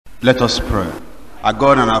Let us pray. Our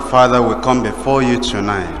God and our Father, we come before you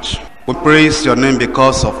tonight. We praise your name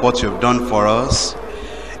because of what you've done for us,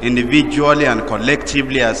 individually and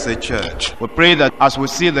collectively as a church. We pray that as we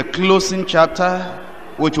see the closing chapter,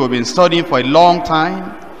 which we've been studying for a long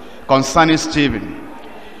time, concerning Stephen,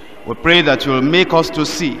 we pray that you will make us to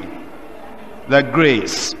see the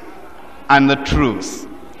grace and the truth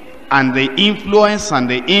and the influence and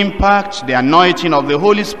the impact, the anointing of the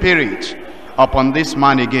Holy Spirit upon this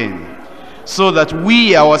man again, so that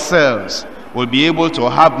we ourselves will be able to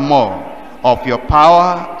have more of your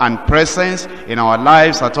power and presence in our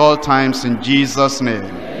lives at all times, in Jesus' name.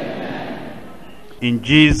 Amen. In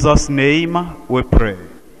Jesus' name we pray.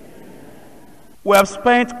 We have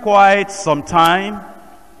spent quite some time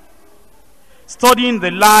studying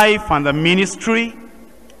the life and the ministry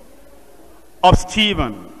of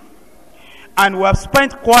Stephen. And we have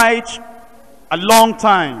spent quite a long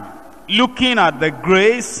time looking at the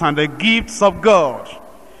grace and the gifts of God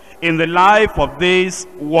in the life of this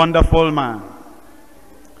wonderful man.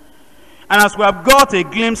 And as we have got a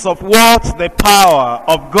glimpse of what the power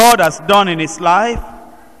of God has done in his life,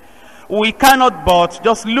 we cannot but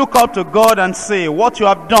just look up to God and say, what you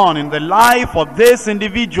have done in the life of this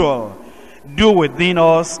individual, do within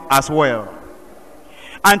us as well.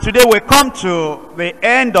 And today we come to the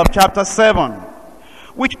end of chapter 7,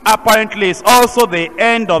 which apparently is also the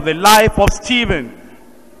end of the life of Stephen.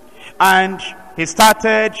 And he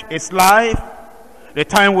started his life, the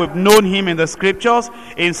time we've known him in the scriptures,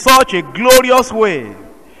 in such a glorious way.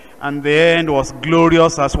 And the end was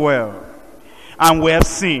glorious as well. And we have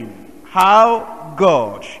seen how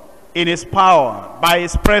God, in his power, by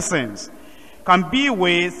his presence, can be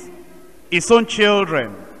with his own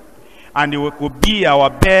children. And it could be our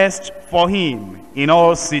best for him in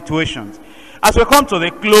all situations. As we come to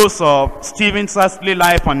the close of Stephen's earthly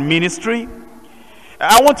life and ministry,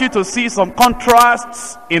 I want you to see some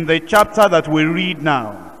contrasts in the chapter that we read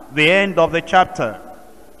now, the end of the chapter.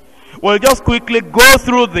 We'll just quickly go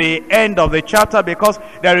through the end of the chapter because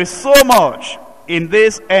there is so much in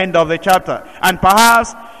this end of the chapter. And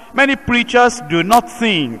perhaps many preachers do not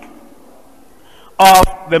think of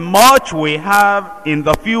the much we have in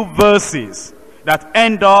the few verses that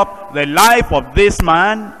end up the life of this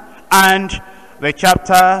man and the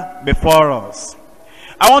chapter before us.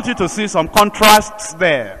 I want you to see some contrasts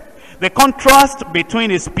there. The contrast between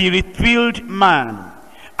a spirit-filled man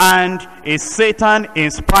and a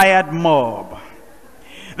Satan-inspired mob.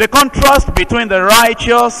 The contrast between the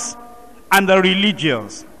righteous and the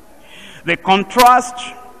religious. The contrast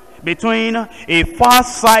between a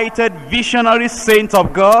far-sighted visionary saint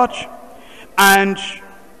of God and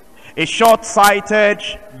a short-sighted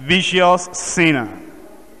vicious sinner.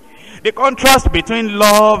 The contrast between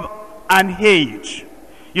love and hate.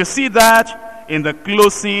 You see that in the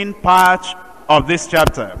closing part of this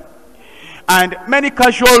chapter. And many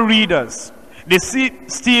casual readers, they see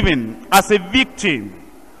Stephen as a victim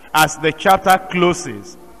as the chapter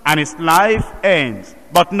closes and his life ends.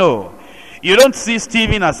 But no, you don't see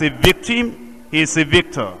Stephen as a victim, he is a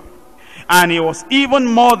victor. And he was even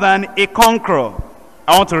more than a conqueror.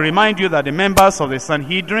 I want to remind you that the members of the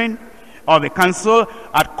Sanhedrin or the council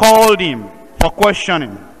had called him for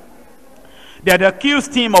questioning. They had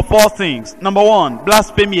accused him of 4 things. Number 1,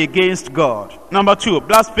 blasphemy against God. Number 2,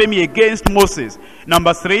 blasphemy against Moses.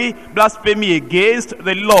 Number 3, blasphemy against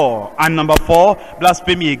the law. And number 4,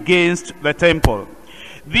 blasphemy against the temple.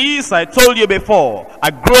 These, I told you before,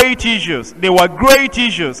 are great issues. They were great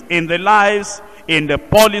issues in the lives, in the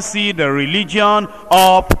policy, the religion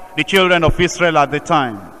of the children of Israel at the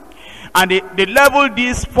time. And they leveled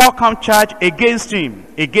this 4-count charge against him,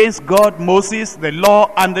 against God, Moses, the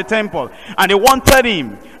law, and the temple. And they wanted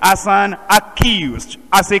him as an accused,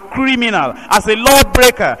 as a criminal, as a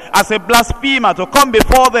lawbreaker, as a blasphemer to come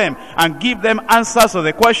before them and give them answers to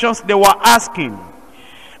the questions they were asking.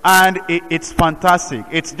 And it's fantastic.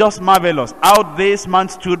 It's just marvelous how this man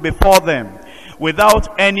stood before them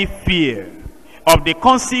without any fear of the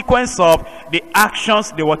consequence of the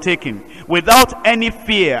actions they were taking, without any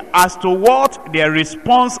fear as to what their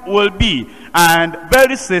response will be. And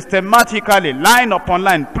very systematically, line upon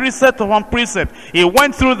line, precept upon precept, he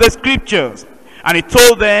went through the scriptures and he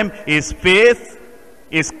told them his faith,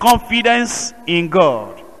 his confidence in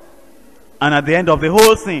God. And at the end of the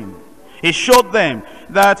whole thing, he showed them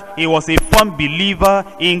that he was a firm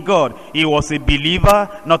believer in God. He was a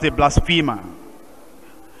believer, not a blasphemer.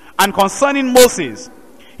 And concerning Moses,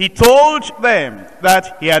 he told them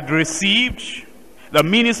that he had received the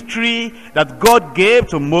ministry that God gave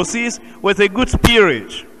to Moses with a good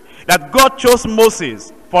spirit. That God chose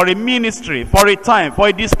Moses for a ministry, for a time, for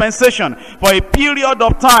a dispensation, for a period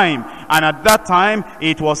of time. And at that time,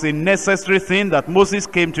 it was a necessary thing that Moses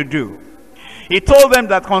came to do. He told them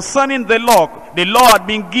that concerning the law had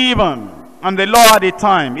been given, and the law had a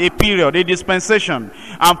time, a period, a dispensation.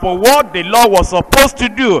 And for what the law was supposed to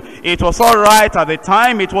do, it was all right at the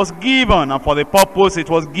time it was given, and for the purpose it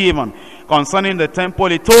was given. Concerning the temple,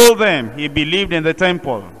 he told them he believed in the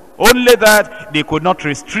temple. Only that they could not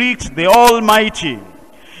restrict the Almighty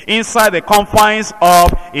inside the confines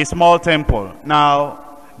of a small temple.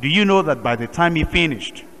 Now, do you know that by the time he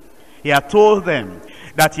finished, he had told them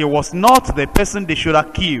that he was not the person they should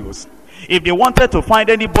accuse. If they wanted to find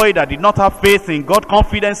anybody that did not have faith in God,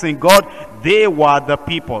 confidence in God, they were the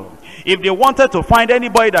people. If they wanted to find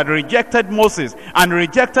anybody that rejected Moses and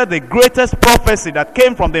rejected the greatest prophecy that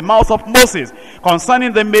came from the mouth of Moses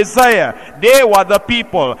concerning the Messiah, they were the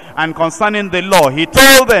people. And concerning the law, he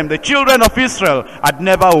told them the children of Israel had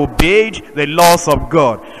never obeyed the laws of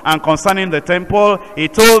God. And concerning the temple, he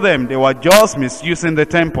told them they were just misusing the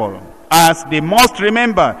temple. As they must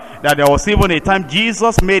remember that there was even a time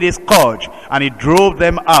Jesus made a scourge and he drove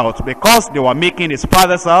them out because they were making his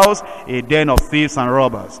father's house a den of thieves and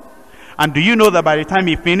robbers. And do you know that by the time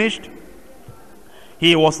he finished,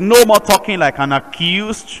 he was no more talking like an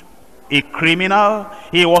accused, a criminal.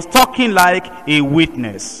 He was talking like a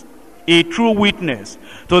witness, a true witness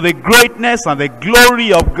to the greatness and the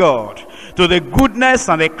glory of God, to the goodness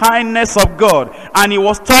and the kindness of God. And he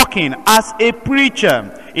was talking as a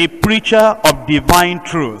preacher of divine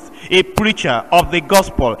truth, a preacher of the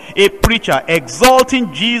gospel, a preacher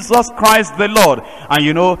exalting Jesus Christ the Lord. And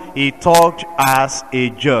you know, he talked as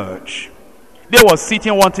a judge. They were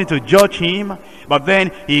sitting wanting to judge him, but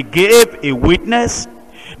then he gave a witness.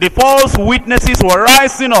 The false witnesses were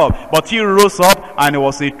rising up, but he rose up and he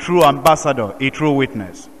was a true ambassador, a true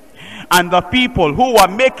witness. And the people who were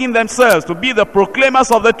making themselves to be the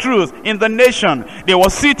proclaimers of the truth in the nation, they were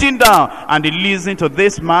sitting down and they listened to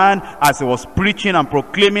this man as he was preaching and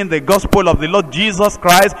proclaiming the gospel of the Lord Jesus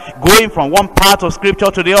Christ, going from one part of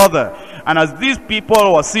scripture to the other. And as these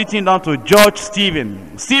people were sitting down to judge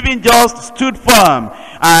Stephen, Stephen just stood firm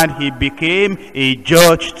and he became a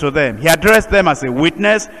judge to them. He addressed them as a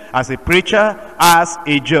witness, as a preacher, as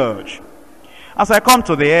a judge. As I come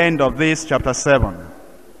to the end of this chapter 7,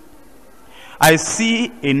 I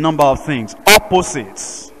see a number of things,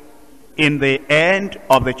 opposites, in the end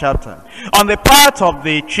of the chapter. On the part of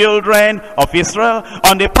the children of Israel,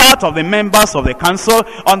 on the part of the members of the council,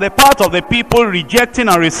 on the part of the people rejecting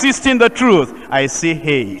and resisting the truth, I see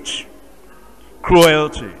hate,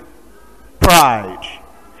 cruelty, pride,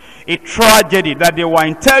 a tragedy that they were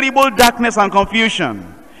in terrible darkness and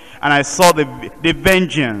confusion. And I saw the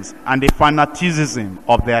vengeance and the fanaticism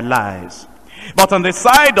of their lives. But on the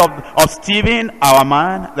side of Stephen, our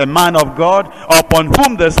man, the man of God, upon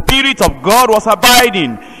whom the Spirit of God was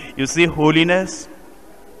abiding, you see holiness,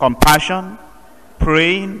 compassion,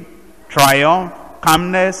 praying, triumph,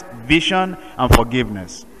 calmness, vision, and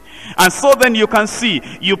forgiveness. And so then you can see,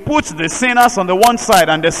 you put the sinners on the one side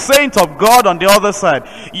and the saints of God on the other side.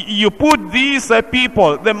 You put these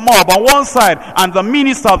people, the mob, on one side and the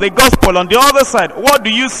minister of the gospel on the other side. What do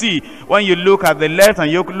you see? When you look at the left and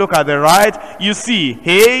you look at the right, you see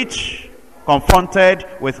hate confronted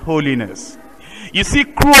with holiness. You see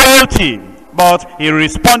cruelty, but he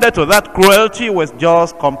responded to that cruelty with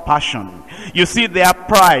just compassion. You see their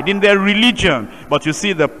pride in their religion, but you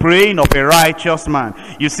see the praying of a righteous man.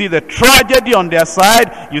 You see the tragedy on their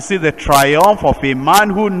side. You see the triumph of a man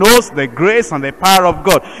who knows the grace and the power of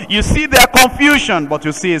God. You see their confusion, but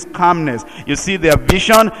you see his calmness. You see their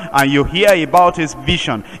vision, and you hear about his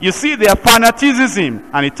vision. You see their fanaticism,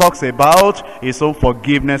 and he talks about his own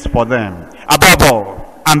forgiveness for them. Above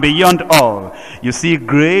all, and beyond all, you see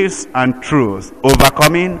grace and truth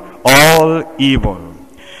overcoming all evil.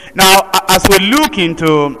 Now, as we look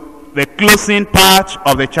into the closing part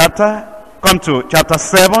of the chapter, come to chapter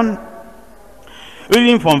 7,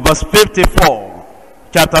 reading from verse 54.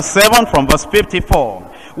 Chapter 7 from verse 54.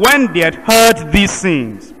 When they had heard these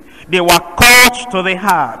things, they were cut to the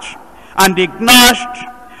heart, and they gnashed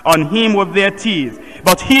on him with their teeth.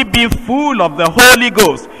 But he, being full of the Holy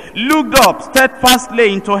Ghost, looked up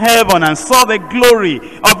steadfastly into heaven and saw the glory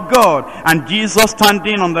of God, and Jesus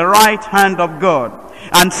standing on the right hand of God,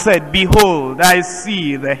 and said, Behold, I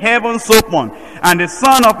see the heavens open, and the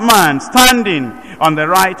Son of Man standing on the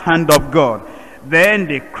right hand of God. Then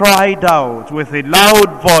they cried out with a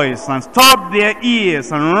loud voice, and stopped their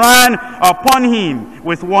ears, and ran upon him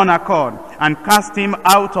with one accord, and cast him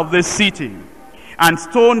out of the city, and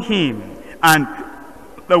stoned him. And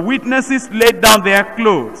the witnesses laid down their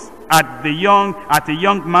clothes at a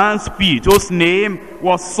young man's feet, whose name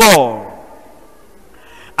was Saul.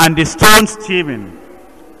 And they stoned Stephen,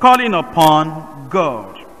 calling upon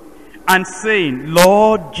God, and saying,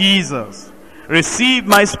 Lord Jesus, receive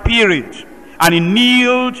my spirit. And he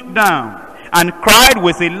kneeled down and cried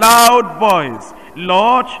with a loud voice,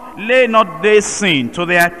 Lord, lay not this sin to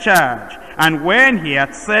their charge. And when he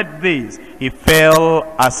had said this, he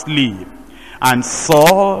fell asleep. And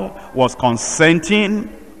Saul was consenting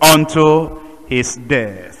unto his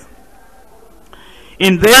death.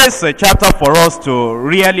 In this chapter, for us to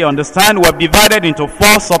really understand, we're divided into 4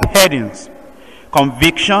 subheadings: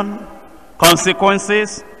 conviction,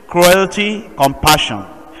 consequences, cruelty, compassion.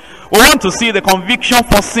 We want to see the conviction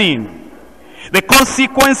for sin, the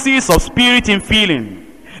consequences of spirit and feeling,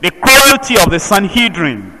 the cruelty of the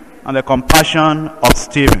Sanhedrin, and the compassion of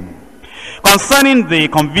Stephen. Concerning the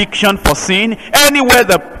conviction for sin, anywhere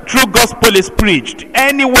the true gospel is preached,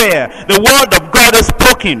 anywhere the word of God is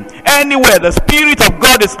spoken, anywhere the Spirit of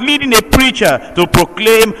God is leading a preacher to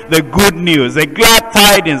proclaim the good news, the glad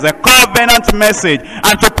tidings, the covenant message,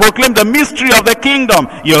 and to proclaim the mystery of the kingdom,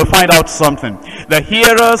 you'll find out something. The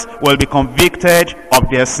hearers will be convicted of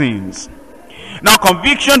their sins. Now,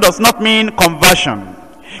 conviction does not mean conversion.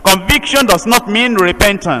 Conviction does not mean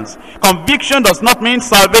repentance. Conviction does not mean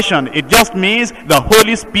salvation. It just means the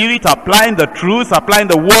Holy Spirit applying the truth, applying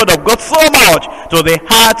the word of God so much to the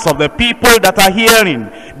hearts of the people that are hearing.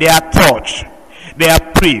 They are touched. They are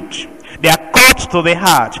pricked. They are cut to the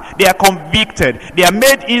heart. They are convicted. They are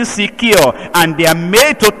made insecure. And they are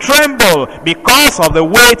made to tremble because of the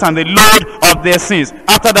weight and the load of their sins.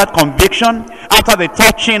 After that conviction, after the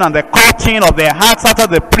touching and the cutting of their hearts, after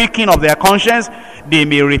the pricking of their conscience, they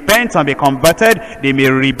may repent and be converted. They may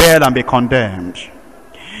rebel and be condemned.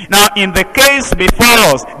 Now, in the case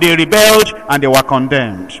before us, they rebelled and they were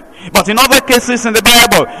condemned. But in other cases in the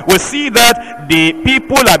Bible, we see that the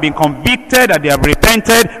people have been convicted and they have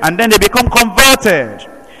repented and then they become converted.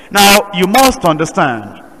 Now, you must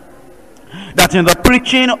understand that in the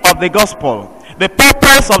preaching of the gospel, the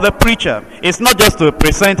purpose of the preacher is not just to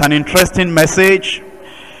present an interesting message,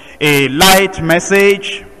 a light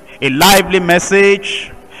message, a lively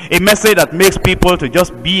message, a message that makes people to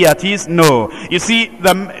just be at ease. No. You see,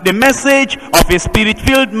 the message of a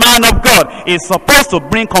spirit-filled man of God is supposed to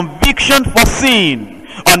bring conviction for sin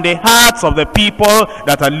on the hearts of the people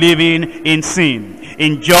that are living in sin.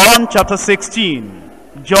 In John chapter 16,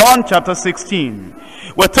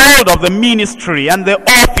 we're told of the ministry and the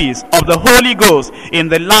office of the Holy Ghost in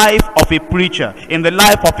the life of a preacher, in the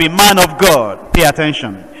life of a man of God. Pay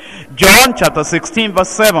attention. John chapter 16 verse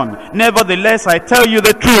 7. Nevertheless, I tell you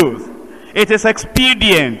the truth. It is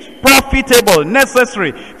expedient, profitable,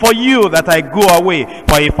 necessary for you that I go away.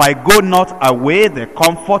 For if I go not away, the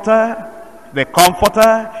Comforter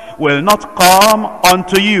will not come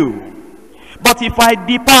unto you. But if I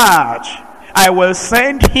depart, I will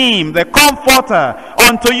send him, the Comforter,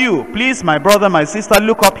 unto you. Please, my brother, my sister,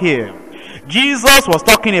 look up here. Jesus was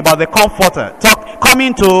talking about the Comforter,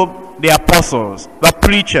 coming to the apostles, the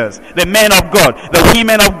preachers, the men of God, the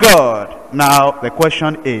women of God. Now, the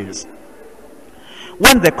question is,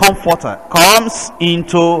 when the Comforter comes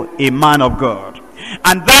into a man of God,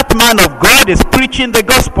 and that man of God is preaching the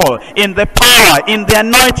gospel in the power, in the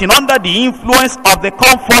anointing, under the influence of the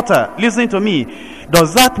Comforter, listen to me,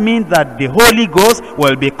 does that mean that the Holy Ghost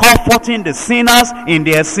will be comforting the sinners in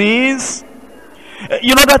their sins?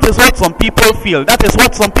 You know, that is what some people feel. That is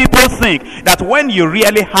what some people think. That when you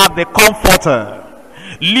really have the Comforter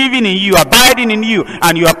living in you, abiding in you,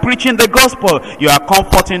 and you are preaching the gospel, you are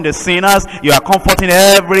comforting the sinners, you are comforting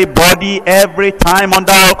everybody, every time,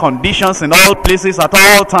 under all conditions, in all places, at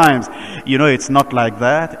all times. You know, it's not like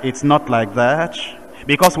that. It's not like that.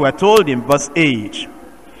 Because we are told in verse 8,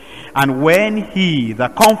 and when he, the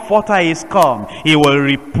Comforter, is come, he will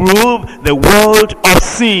reprove the world of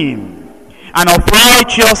sin, and of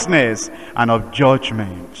righteousness, and of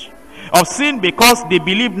judgment. Of sin, because they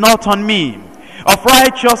believe not on me. Of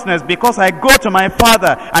righteousness, because I go to my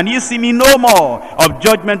Father, and you see me no more. Of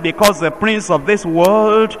judgment, because the prince of this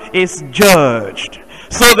world is judged.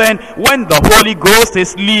 So then, when the Holy Ghost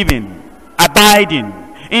is living, abiding,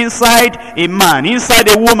 inside a man, inside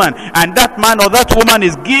a woman, and that man or that woman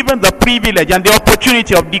is given the privilege and the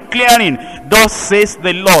opportunity of declaring, thus says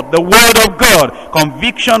the Lord, the word of God,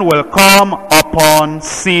 conviction will come upon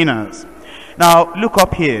sinners. Now, look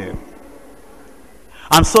up here.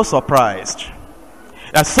 I'm so surprised.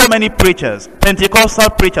 There are so many preachers,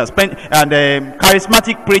 Pentecostal preachers, and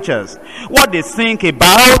charismatic preachers. What they think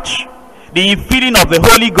about the infilling of the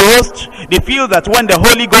Holy Ghost, they feel that when the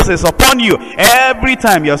Holy Ghost is upon you, every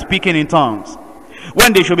time you're speaking in tongues.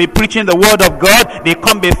 When they should be preaching the word of God, they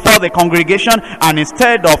come before the congregation, and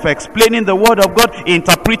instead of explaining the word of God,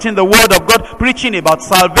 interpreting the word of God, preaching about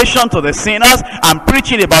salvation to the sinners, and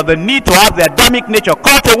preaching about the need to have the Adamic nature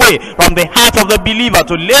cut away from the heart of the believer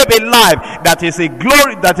to live a life that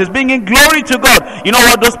is bringing glory to God. You know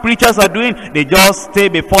what those preachers are doing? They just stay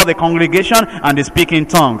before the congregation and they speak in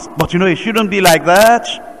tongues. But you know, it shouldn't be like that.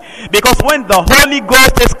 Because when the Holy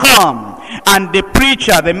Ghost is come, and the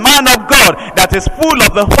preacher, the man of God that is full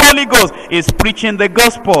of the Holy Ghost, is preaching the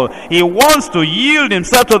gospel, he wants to yield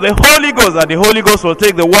himself to the Holy Ghost, that the Holy Ghost will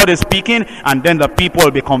take the word he's speaking, and then the people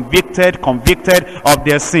will be convicted of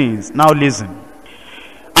their sins. Now listen,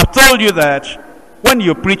 I've told you that when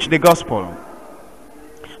you preach the gospel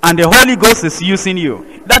and the Holy Ghost is using you,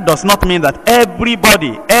 that does not mean that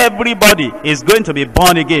everybody is going to be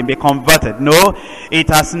born again, be converted. No, it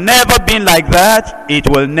has never been like that. It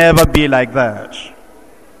will never be like that.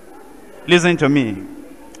 Listen to me.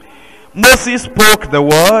 Moses spoke the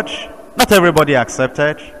word. Not everybody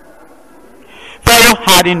accepted. Pharaoh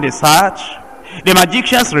hardened his heart. The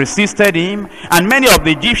magicians resisted him, and many of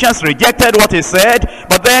the Egyptians rejected what he said,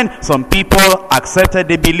 but then some people accepted,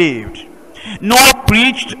 they believed. Noah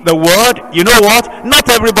preached the word. You know what? Not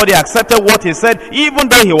everybody accepted what he said, even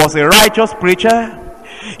though he was a righteous preacher.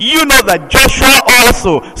 You know that Joshua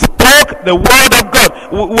also spoke the word of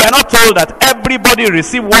God. We are not told that everybody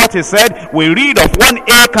received what he said. We read of one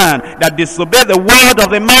Akanmu that disobeyed the word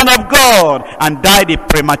of the man of God and died a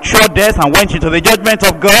premature death and went into the judgment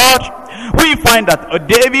of God. We find that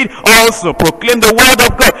David also proclaimed the word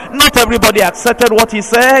of God. Not everybody accepted what he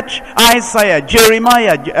said. Isaiah,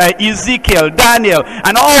 Jeremiah, Ezekiel, Daniel,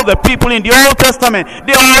 and all the people in the Old Testament,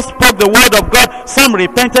 they all spoke the word of God. Some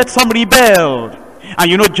repented, some rebelled. And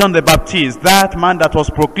you know John the Baptist, that man that was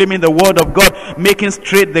proclaiming the word of God, making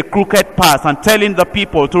straight the crooked path and telling the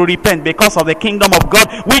people to repent because of the kingdom of God,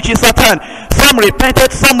 which is at hand. Some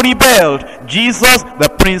repented, some rebelled. Jesus,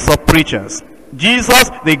 the Prince of Preachers. Jesus,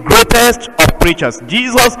 the greatest of preachers.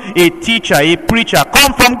 Jesus, a teacher, a preacher,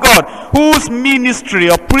 come from God, whose ministry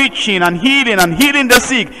of preaching and healing the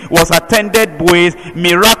sick was attended with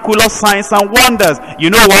miraculous signs and wonders.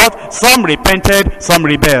 You know what? Some repented, some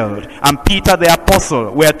rebelled. And Peter the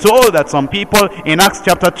apostle, we are told that some people in Acts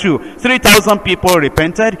chapter 2, 3,000 people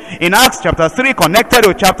repented. In Acts chapter 3, connected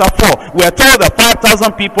with chapter 4, we are told that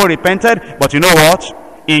 5,000 people repented. But you know what?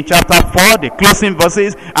 In chapter 4, the closing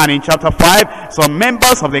verses, and in chapter 5, some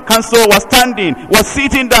members of the council were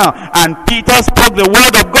sitting down, and Peter spoke the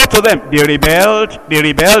word of God to them. They rebelled,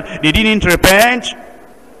 they didn't repent.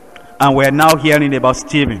 And we're now hearing about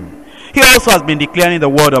Stephen. He also has been declaring the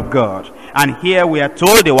word of God. And here we are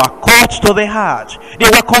told they were caught to the heart. They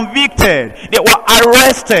were convicted. They were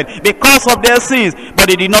arrested because of their sins. But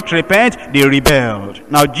they did not repent. They rebelled.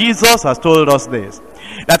 Now Jesus has told us this,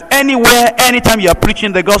 that anywhere, anytime you are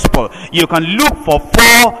preaching the gospel, you can look for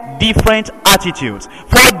 4 different attitudes,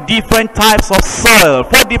 4 different types of soil,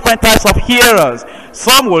 4 different types of hearers.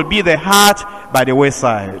 Some will be the heart by the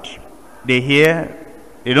wayside. They hear,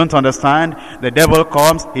 they don't understand. The devil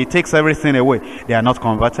comes, he takes everything away. They are not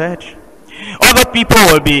converted. Other people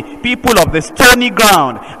will be people of the stony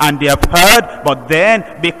ground, and they have heard, but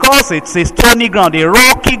then because it's a stony ground, a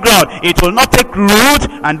rocky ground, it will not take root,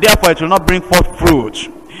 and therefore it will not bring forth fruit.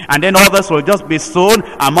 And then others will just be sown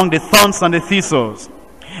among the thorns and the thistles,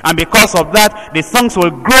 and because of that, the thorns will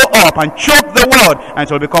grow up and choke the word, and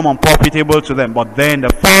it will become unprofitable to them. But then the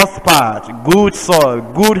 4th part, good soil,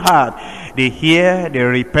 good heart, they hear, they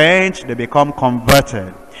repent, they become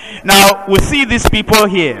converted. Now, we see these people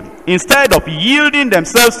here. Instead of yielding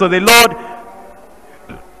themselves to the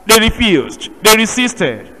Lord, they refused. They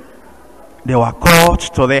resisted. They were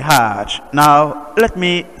caught to the heart. Now, let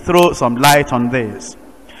me throw some light on this.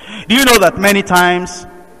 Do you know that many times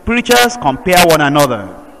preachers compare one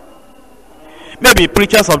another? Maybe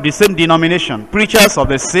preachers of the same denomination, preachers of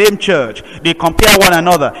the same church, they compare one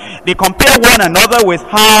another. They compare one another with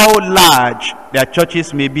how large their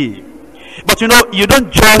churches may be. But you know, you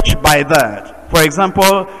don't judge by that. For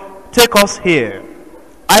example, take us here.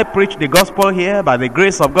 I preach the gospel here by the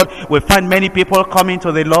grace of God. We find many people coming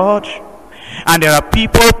to the Lord. And there are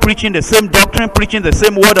people preaching the same doctrine, preaching the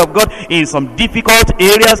same word of God in some difficult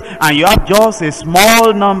areas. And you have just a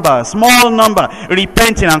small number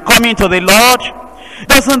repenting and coming to the Lord.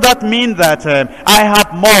 Doesn't that mean that I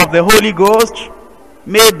have more of the Holy Ghost?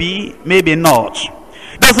 Maybe, maybe not.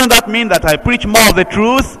 Doesn't that mean that I preach more of the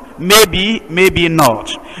truth? Maybe, maybe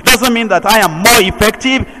not. Doesn't mean that I am more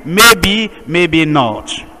effective? Maybe, maybe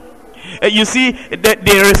not. you see,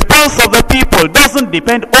 the response of the people doesn't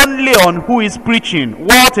depend only on who is preaching,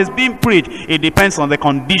 what is being preached. It depends on the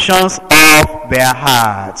conditions of their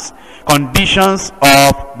hearts. Conditions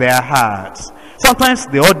of their hearts. Sometimes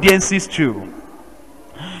the audiences too.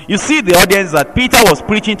 You see the audience that Peter was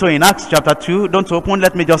preaching to in Acts chapter 2. Don't open,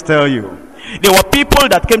 let me just tell you. There were people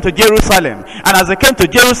that came to Jerusalem, and as they came to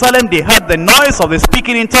Jerusalem, they heard the noise of the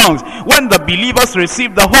speaking in tongues. When the believers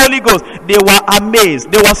received the Holy Ghost, they were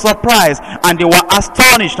amazed, they were surprised, and they were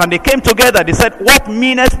astonished, and they came together. They said, "What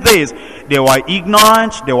meaneth this?" They were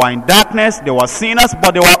ignorant, they were in darkness, they were sinners,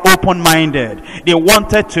 but they were open-minded. They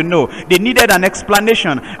wanted to know. They needed an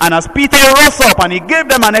explanation. And as Peter rose up and he gave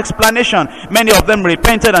them an explanation, many of them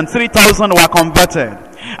repented and 3,000 were converted.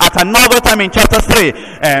 At another time in chapter 3,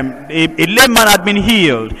 a lame man had been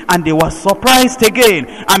healed, and they were surprised again.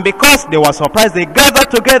 And because they were surprised, they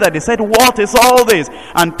gathered together. They said, "What is all this?"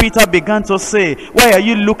 And Peter began to say, "Why are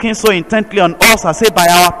you looking so intently on us?" I say, "By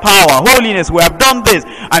our power, holiness, we have done this."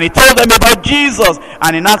 And he told them about Jesus.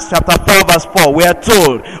 And in Acts chapter 4 verse 4, we are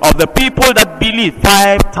told of the people that believed,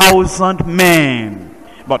 5,000 men.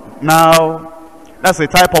 But now, that's a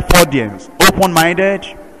type of audience. Open-minded,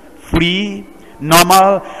 free,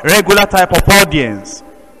 normal, regular type of audience.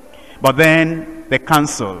 But then the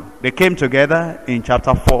council, they came together in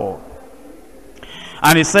chapter 4.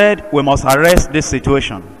 And he said, "We must arrest this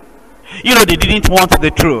situation." You know, they didn't want the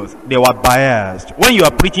truth. They were biased. When you are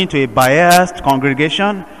preaching to a biased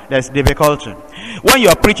congregation, there's difficulty. When you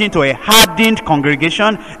are preaching to a hardened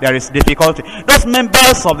congregation, there is difficulty. Those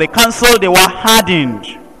members of the council, they were hardened.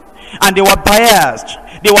 And they were biased.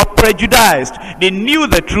 They were prejudiced. They knew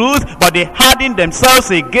the truth, but they hardened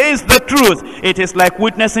themselves against the truth. It is like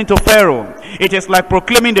witnessing to Pharaoh. It is like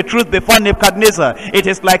proclaiming the truth before Nebuchadnezzar. It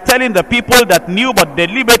is like telling the people that knew but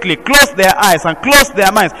deliberately closed their eyes and closed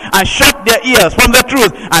their minds and shut their ears from the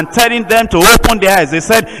truth, and telling them to open their eyes. They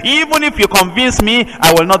said, "Even if you convince me,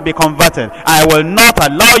 I will not be converted. I will not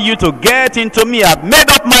allow you to get into me. I've made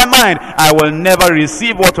up my mind. I will never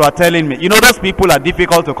receive what you are telling me." You know, those people are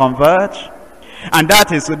difficult to convert. And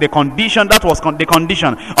that is the condition, that was the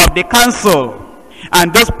condition of the council.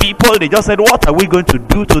 And those people, they just said, "What are we going to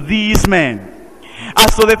do to these men?"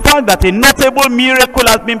 As to the fact that a notable miracle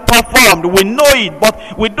has been performed, we know it, but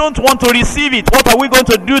we don't want to receive it. What are we going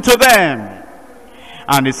to do to them?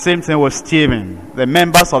 And the same thing with Stephen. The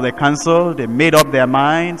members of the council, they made up their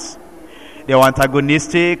minds. They were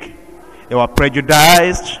antagonistic. They were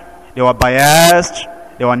prejudiced. They were biased.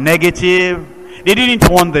 They were negative. They didn't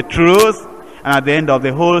want the truth. And at the end of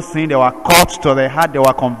the whole thing, they were caught to the heart, they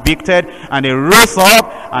were convicted, and they rose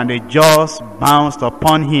up and they just bounced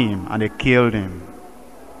upon him and they killed him.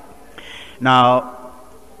 Now,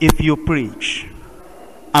 if you preach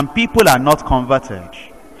and people are not converted,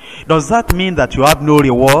 does that mean that you have no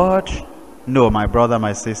reward? No, my brother,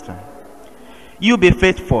 my sister. You be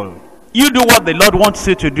faithful. You do what the Lord wants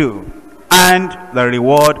you to do, and the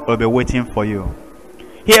reward will be waiting for you.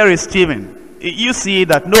 Here is Stephen. You see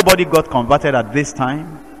that nobody got converted at this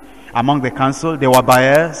time among the council. They were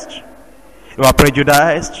biased, they were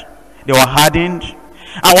prejudiced, they were hardened.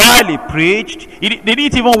 And while he preached, they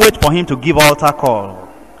didn't even wait for him to give altar call.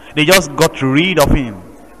 They just got rid of him.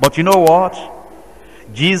 But you know what?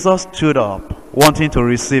 Jesus stood up wanting to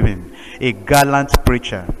receive him. A gallant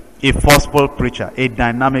preacher, a forceful preacher, a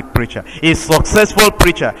dynamic preacher, a successful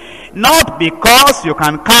preacher. Not because you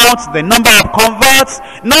can count the number of converts,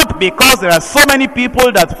 not because there are so many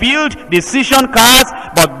people that filled decision cards,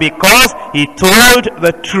 but because he told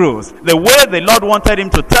the truth, the way the Lord wanted him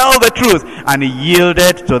to tell the truth, and he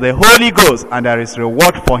yielded to the Holy Ghost, and there is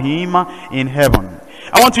reward for him in heaven.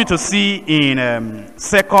 I want you to see in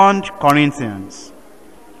 2 Corinthians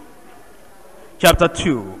chapter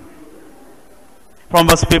 2 from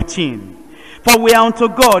verse 15. "For we are unto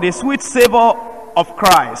God a sweet savor of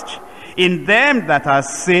Christ in them that are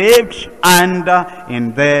saved and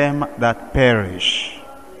in them that perish."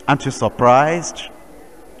 Aren't you surprised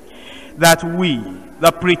that we,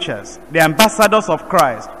 the preachers, the ambassadors of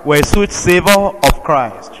Christ, were a sweet savor of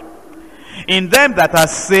Christ? In them that are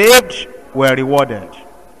saved, were rewarded.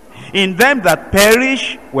 In them that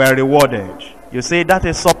perish, were rewarded. You say, that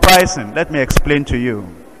is surprising. Let me explain to you.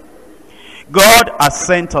 God has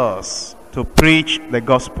sent us to preach the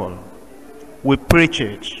gospel. We preach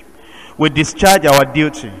it. We discharge our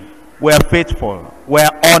duty. We are faithful. We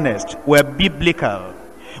are honest. We are biblical.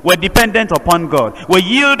 We're dependent upon God. We're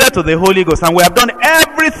yielded to the Holy Ghost, and we have done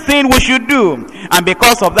everything we should do. And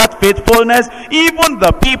because of that faithfulness, even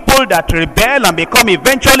the people that rebel and become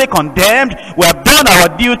eventually condemned, we have done our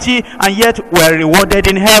duty, and yet we're rewarded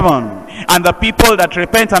in heaven. And the people that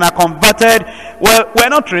repent and are converted, well, we're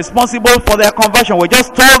not responsible for their conversion. We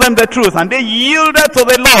just told them the truth, and they yielded to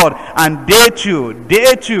the Lord. And they too,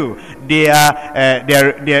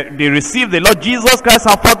 they received the Lord Jesus Christ,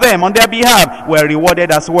 and for them, on their behalf, were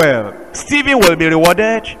rewarded as well. Stephen will be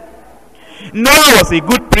rewarded. Noah was a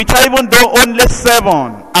good preacher, even though only 7,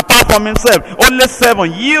 apart from himself, only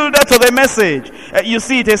 7 yielded to the message. You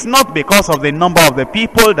see, it is not because of the number of the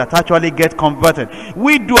people that actually get converted.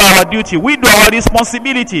 We do our duty, we do our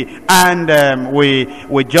responsibility, and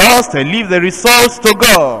we just leave the results to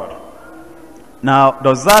God. Now,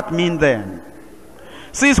 does that mean then,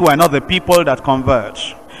 since we're not the people that convert,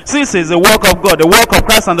 since it's the work of God, the work of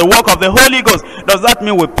Christ, and the work of the Holy Ghost, does that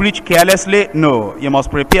mean we preach carelessly? No. You must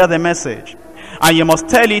prepare the message. And you must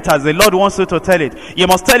tell it as the Lord wants you to tell it. You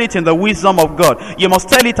must tell it in the wisdom of God. You must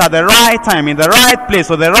tell it at the right time, in the right place,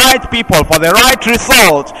 with the right people, for the right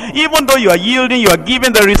result. Even though you are yielding, you are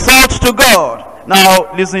giving the result to God.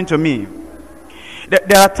 Now, listen to me.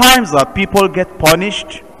 There are times that people get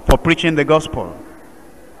punished for preaching the gospel.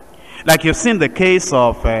 Like you've seen the case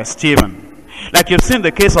of Stephen. Like you've seen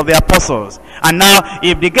the case of the apostles. And now,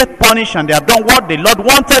 if they get punished and they have done what the Lord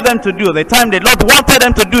wanted them to do, the time the Lord wanted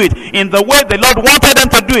them to do it, in the way the Lord wanted them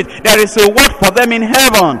to do it, there is a word for them in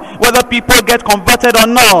heaven, whether people get converted or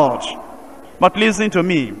not. But listen to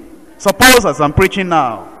me. Suppose, as I'm preaching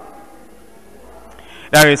now,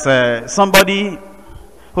 there is somebody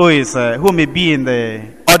who may be in the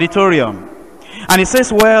auditorium, and he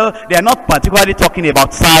says, well, they are not particularly talking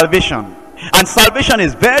about salvation. And salvation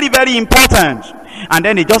is very, very important. And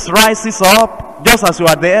then he just rises up, just as you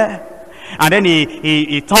are there. And then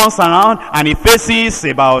he turns around and he faces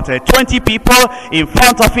about 20 people in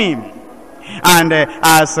front of him. And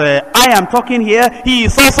as I am talking here, he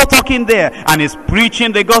is also talking there. And he's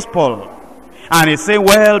preaching the gospel. And he say,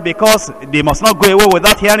 well, because they must not go away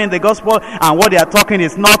without hearing the gospel. And what they are talking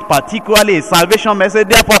is not particularly a salvation message.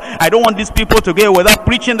 Therefore, I don't want these people to go away without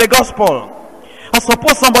preaching the gospel. I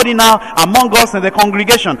suppose somebody now among us in the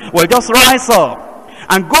congregation will just rise up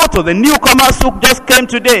and go to the newcomers who just came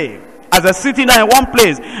today, as they're sitting there in one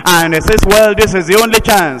place, and it says, well, this is the only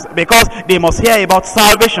chance, because they must hear about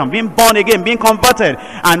salvation, being born again, being converted.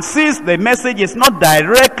 And since the message is not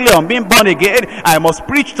directly on being born again, I must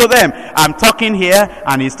preach to them. I'm talking here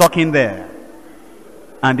and he's talking there.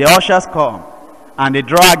 And the ushers come and they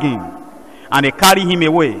drag him and they carry him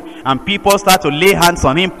away. And people start to lay hands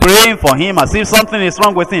on him, praying for him as if something is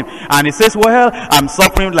wrong with him. And he says, well, I'm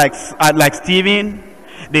suffering like Stephen.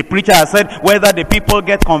 The preacher has said, whether the people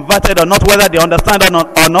get converted or not, whether they understand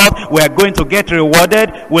or not, we are going to get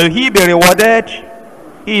rewarded. Will he be rewarded?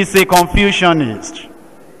 He is a Confucianist.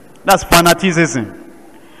 That's fanaticism.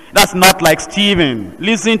 That's not like Stephen.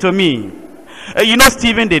 Listen to me. You know,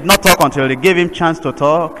 Stephen did not talk until they gave him chance to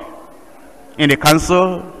talk in the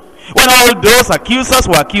council. When all those accusers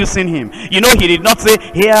were accusing him, you know, he did not say,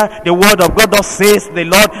 hear the word of God, thus says the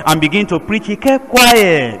Lord, and begin to preach. He kept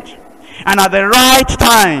quiet. And at the right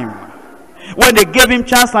time, when they gave him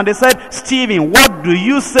chance and they said, Stephen, what do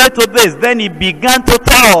you say to this? Then he began to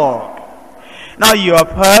talk. Now you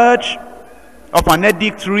have heard of an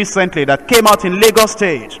edict recently that came out in Lagos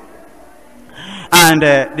State. And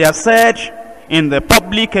they have said in the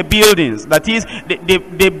public buildings, that is,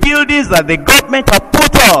 the buildings that the government have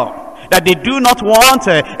put up, that they do not want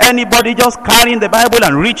anybody just carrying the Bible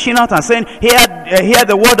and reaching out and saying, hear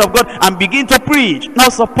the word of God and begin to preach. Now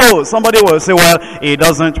suppose somebody will say, well, it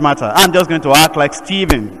doesn't matter. I'm just going to act like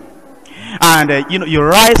Stephen. And you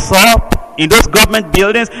rise up in those government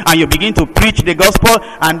buildings and you begin to preach the gospel,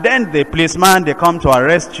 and then the policeman, they come to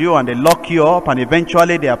arrest you and they lock you up, and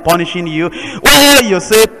eventually they are punishing you. Well, you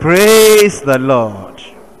say, praise the Lord,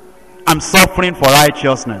 I'm suffering for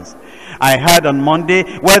righteousness. I heard on Monday,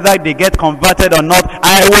 whether they get converted or not,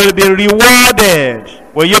 I will be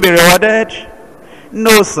rewarded. Will you be rewarded?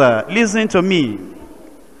 No, sir. Listen to me.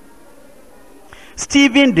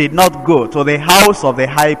 Stephen did not go to the house of the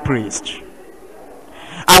high priest.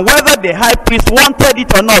 And whether the high priest wanted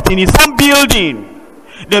it or not, in his own building,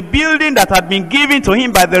 the building that had been given to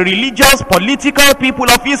him by the religious, political people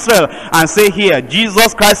of Israel, and say, here,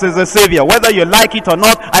 Jesus Christ is the Savior. Whether you like it or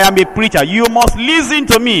not, I am a preacher. You must listen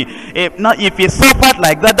to me. If he suffered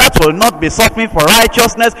like that, that will not be suffering for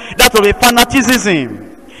righteousness. That will be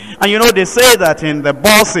fanaticism. And you know, they say that in the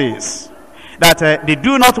buses, that they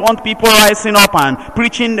do not want people rising up and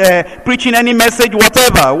preaching any message,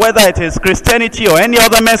 whatever, whether it is Christianity or any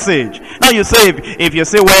other message. Now you say, if you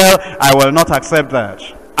say, well, I will not accept that,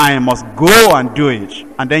 I must go and do it,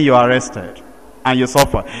 and then you are arrested and you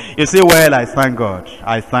suffer. You say, well, I thank God,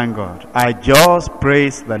 I just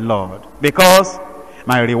praise the Lord, because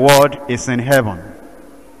my reward is in heaven.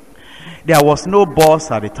 There was no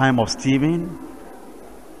bus at the time of Stephen.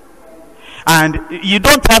 And you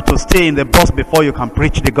don't have to stay in the bus before you can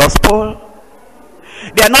preach the gospel.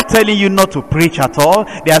 They are not telling you not to preach at all.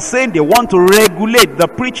 They are saying they want to regulate the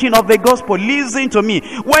preaching of the gospel. Listen to me.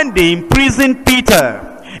 When they imprisoned Peter,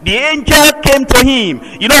 the angel came to him.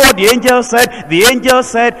 You know what the angel said? The angel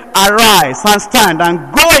said, arise and stand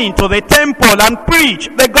and go into the temple and preach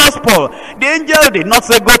the gospel. The angel did not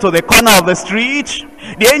say go to the corner of the street.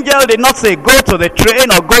 The angel did not say go to the train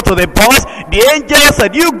or go to the bus. The angel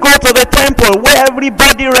said you go to the temple where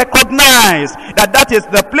everybody recognized that is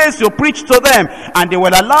the place you preach to them, and they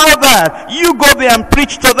will allow that. You go there and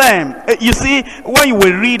preach to them. You see, when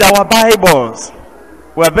we read our Bibles,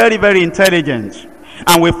 we're very, very intelligent,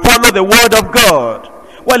 and we follow the word of God.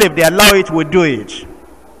 Well, if they allow it, we do it.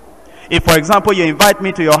 If, for example, you invite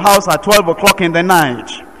me to your house at 12 o'clock in the night,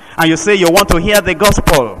 and you say you want to hear the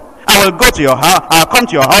gospel, I will go to your house, I'll come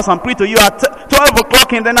to your house and preach to you at 12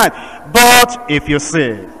 o'clock in the night. But if you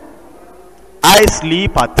say, I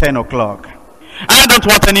sleep at 10 o'clock, I don't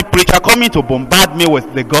want any preacher coming to bombard me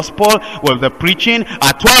with the gospel, with the preaching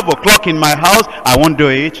at 12 o'clock in my house, I won't do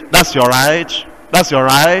it. That's your right. That's your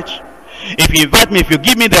right. If you invite me, if you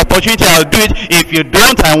give me the opportunity, I'll do it. If you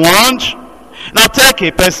don't, I won't. Now take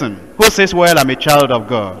a person who says, well, I'm a child of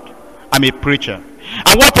God, I'm a preacher,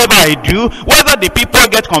 and whatever I do, whether the people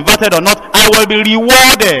get converted or not, I will be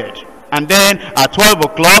rewarded. And then at 12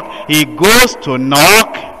 o'clock, he goes to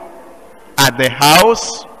knock at the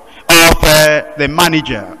house of the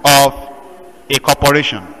manager of a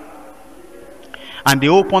corporation. And they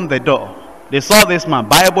opened the door. They saw this man,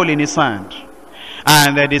 Bible in his hand.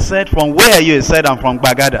 And they said, from where are you? He said, I'm from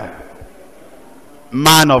Bagada.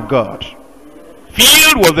 Man of God,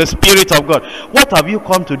 filled with the Spirit of God. What have you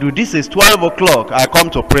come to do? This is 12 o'clock. I come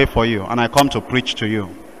to pray for you, and I come to preach to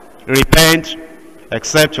you. Repent,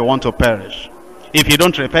 except you want to perish. If you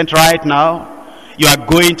don't repent right now, you are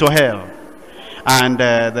going to hell. And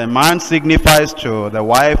the man signifies to the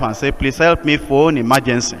wife and say, please help me, phone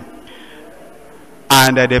emergency.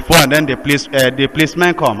 And they phone, and then the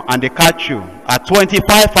policemen come and they catch you at 25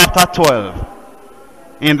 after 12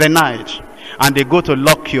 in the night, and they go to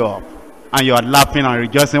lock you up, and you are laughing and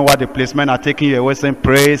rejoicing while the policemen are taking you away, saying,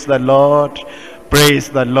 praise the Lord,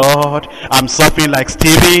 I'm suffering like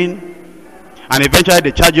Stephen. And eventually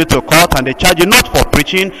they charge you to court, and they charge you not for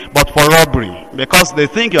preaching but for robbery, because they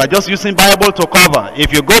think you are just using Bible to cover.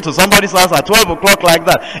 If you go to somebody's house at 12 o'clock like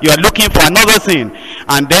that, you are looking for another thing,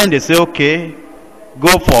 and then they say, okay,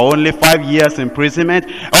 go for only 5 years imprisonment.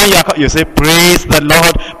 You say, praise the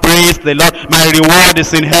Lord, my reward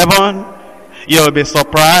is in heaven. You'll be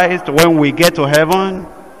surprised when we get to heaven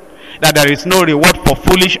that there is no reward for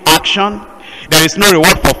foolish action. There is no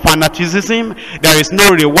reward for fanaticism. There is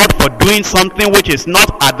no reward for doing something which is not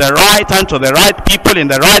at the right time, to the right people, in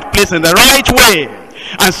the right place, in the right way.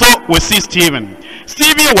 And so we see Stephen.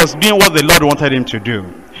 Stephen was doing what the Lord wanted him to do,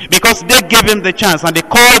 because they gave him the chance, and they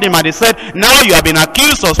called him and they said, now you have been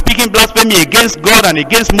accused of speaking blasphemy against God and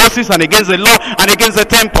against Moses and against the law and against the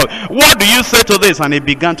temple. What do you say to this? And he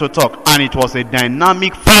began to talk, and it was a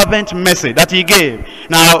dynamic, fervent message that he gave.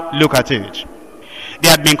 Now look at it. They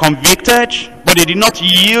had been convicted, but they did not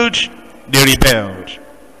yield, they rebelled.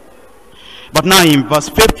 But now in verse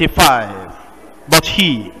 55, but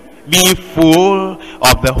he, being full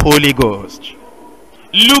of the Holy Ghost,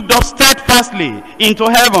 looked up steadfastly into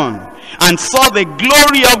heaven, and saw the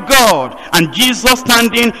glory of God, and Jesus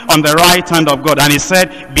standing on the right hand of God. And he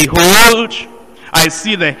said, behold, I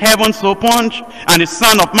see the heavens opened, and the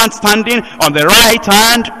Son of Man standing on the right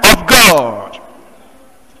hand of God.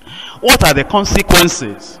 What are the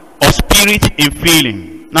consequences of spirit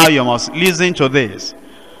infilling? Now you must listen to this.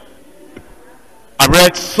 I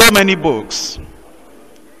read so many books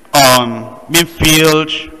on being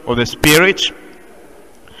filled with the Spirit,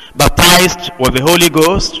 baptized with the Holy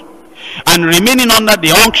Ghost, and remaining under the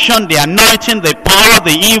unction, the anointing, the power,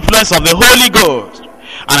 the influence of the Holy Ghost.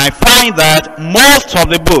 And I find that most of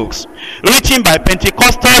the books written by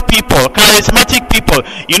Pentecostal people, charismatic people,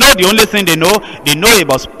 you know the only thing they know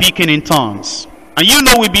about speaking in tongues. And you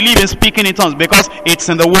know we believe in speaking in tongues because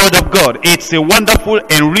it's in the Word of God. It's a wonderful,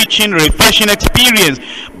 enriching, refreshing experience.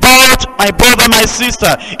 But my brother, my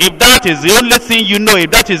sister, if that is the only thing you know,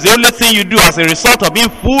 if that is the only thing you do as a result of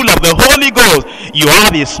being full of the Holy Ghost, you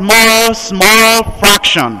have a small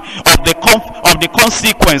fraction of the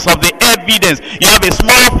consequence, of the evidence. You have a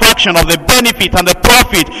small fraction of the benefit and the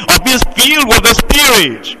profit of being filled with the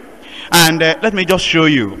Spirit. And let me just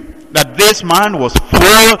show you that this man was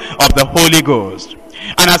full of the Holy Ghost.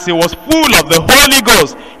 And as he was full of the Holy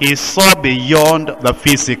Ghost, he saw beyond the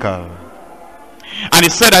physical. And he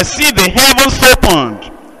said, I see the heavens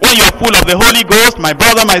opened. When you're full of the Holy Ghost, my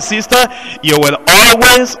brother, my sister, you will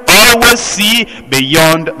always see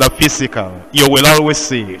beyond the physical. You will always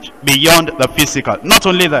see it beyond the physical. Not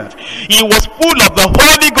only that, he was full of the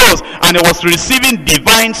Holy Ghost and he was receiving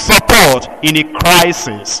divine support in a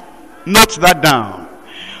crisis. Note that down.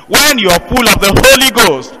 When you are full of the Holy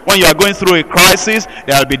Ghost, when you are going through a crisis,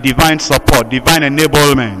 there will be divine support, divine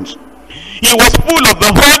enablement. He was full of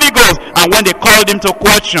the Holy Ghost, and when they called him to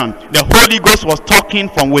question, the Holy Ghost was talking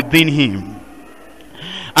from within him.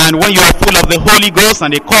 And when you are full of the Holy Ghost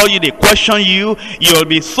and they call you, they question you, you'll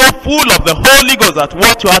be so full of the Holy Ghost that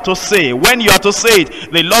what you are to say, when you are to say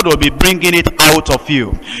it, the Lord will be bringing it out of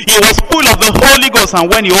you. He was full of the Holy Ghost, and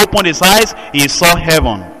when he opened his eyes, he saw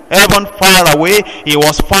heaven. Heaven far away. He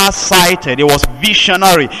was far-sighted. He was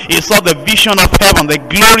visionary. He saw the vision of heaven, the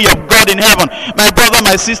glory of God in heaven. My brother,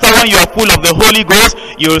 my sister, when you are full of the Holy Ghost,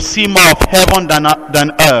 you will see more of heaven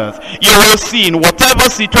than earth. You will see in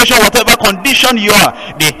whatever situation, whatever condition you are,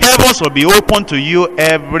 the heavens will be open to you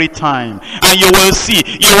every time. And you will see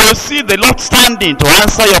the Lord standing to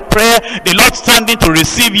answer your prayer, the Lord standing to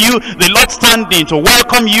receive you, the Lord standing to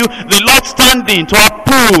welcome you, the Lord standing to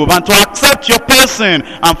approve and to accept your person.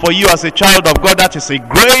 And for you as a child of God, that is a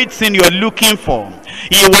great thing you are looking for.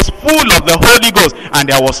 He was full of the Holy Ghost, and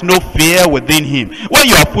there was no fear within him. When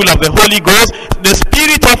you are full of the Holy Ghost, the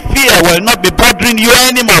spirit of fear will not be bothering you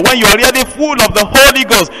anymore. When you are really full of the Holy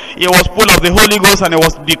Ghost, he was full of the Holy Ghost, and he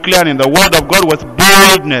was declaring the word of God with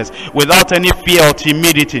boldness, without any fear or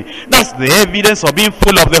timidity. That's the evidence of being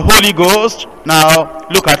full of the Holy Ghost. Now,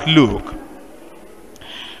 look at Luke.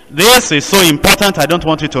 This is so important, I don't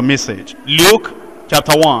want you to miss it. Luke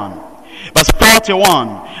chapter 1, verse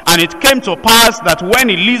 41. And it came to pass that when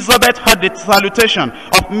Elizabeth heard the salutation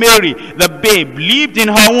of Mary, the babe lived in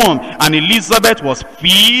her womb, and Elizabeth was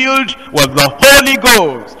filled with the Holy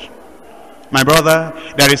Ghost. My brother,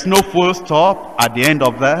 there is no full stop at the end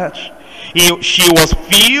of that. She was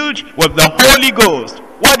filled with the Holy Ghost.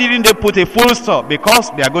 Why didn't they put a full stop?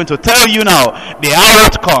 Because they are going to tell you now the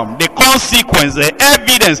outcome, the consequence, the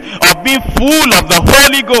evidence of being full of the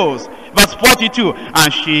Holy Ghost. Verse 42,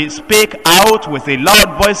 and she spake out with a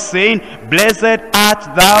loud voice, saying, Blessed art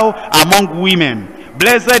thou among women.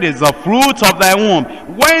 Blessed is the fruit of thy womb.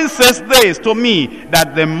 Whence says this to me,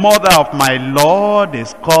 that the mother of my Lord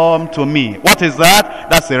is come to me? What is that?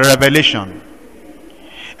 That's a revelation.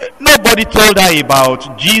 Nobody told her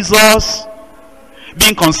about Jesus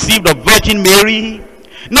being conceived of Virgin Mary.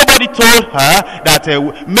 Nobody told her that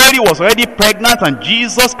Mary was already pregnant and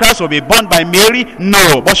Jesus Christ will be born by Mary.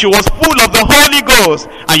 No, but she was full of the Holy Ghost.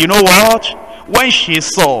 And you know what? When she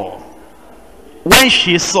saw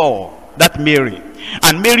that Mary,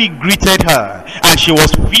 and Mary greeted her, and she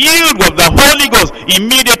was filled with the Holy Ghost,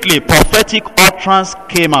 immediately prophetic utterance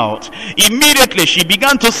came out. Immediately she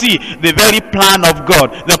began to see the very plan of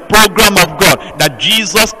God, the program of God, that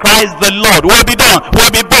Jesus Christ the Lord will be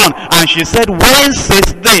born. And she said, Whence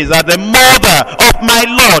is this, that the mother of my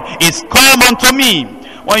Lord is come unto me?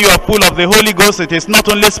 When you are full of the Holy Ghost, it is not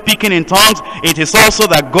only speaking in tongues, it is also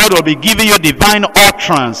that God will be giving you divine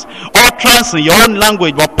utterance in your own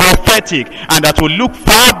language, but prophetic, and that will look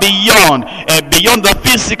far beyond the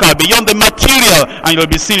physical, beyond the material, and you'll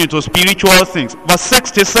be seen into spiritual things. Verse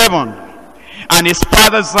 67, and his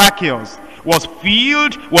father Zacchaeus was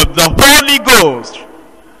filled with the Holy Ghost.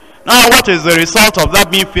 Now, what is the result of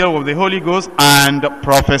that being filled with the Holy Ghost? And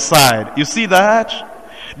prophesied. You see that?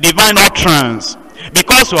 Divine utterance.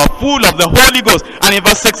 Because you are full of the Holy Ghost. And in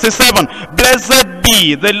verse 67, Blessed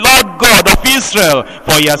be the Lord God of Israel,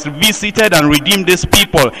 for he has visited and redeemed his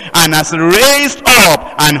people, and has raised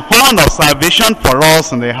up an horn of salvation for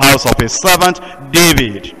us in the house of his servant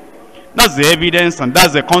David. That's the evidence, and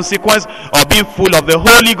that's the consequence of being full of the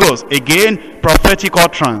Holy Ghost. Again, prophetic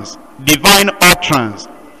utterance, divine utterance.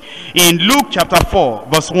 In Luke chapter 4,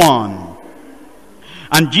 verse 1,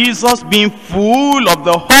 and Jesus, being full of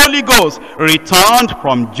the Holy Ghost, returned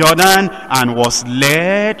from Jordan and was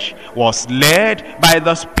led by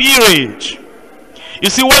the Spirit. You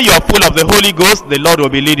see, when you are full of the Holy Ghost, the Lord will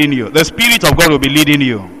be leading you. The Spirit of God will be leading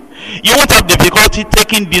you. You won't have difficulty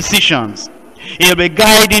taking decisions. He'll be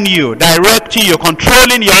guiding you, directing you,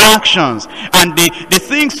 controlling your actions. And the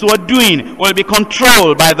things you are doing will be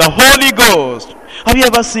controlled by the Holy Ghost. Have you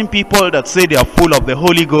ever seen people that say they are full of the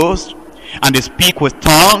Holy Ghost, and they speak with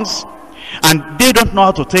tongues, and they don't know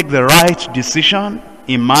how to take the right decision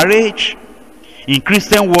in marriage, in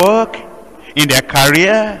Christian work, in their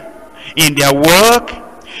career, in their work,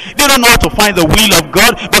 They don't know how to find the will of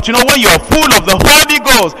God. But you know, when you're full of the Holy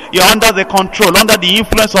Ghost, you're under the control, under the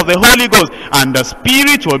influence of the Holy Ghost, and the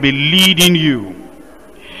Spirit will be leading you.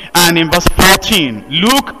 And in verse 14,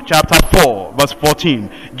 Luke chapter 4, verse 14,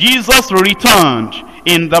 Jesus returned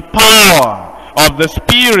in the power of the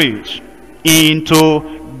Spirit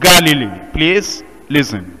into Galilee. Please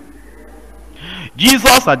listen.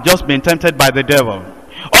 Jesus had just been tempted by the devil.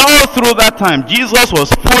 All through that time, Jesus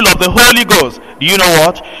was full of the Holy Ghost. Do you know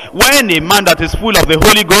what? When a man that is full of the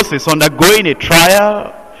Holy Ghost is undergoing a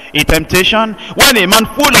trial, a temptation, when a man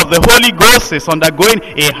full of the Holy Ghost is undergoing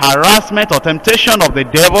a harassment or temptation of the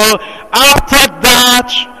devil, after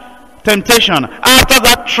that temptation, after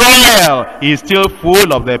that trial, he is still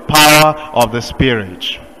full of the power of the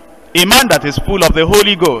Spirit. A man that is full of the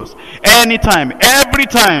Holy Ghost, anytime, every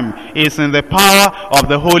time, is in the power of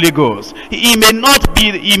the Holy Ghost. He may not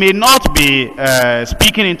be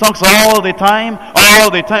speaking in tongues all the time,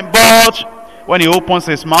 but when he opens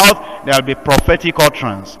his mouth, there will be prophetic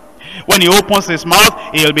utterance. When he opens his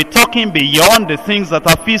mouth, he'll be talking beyond the things that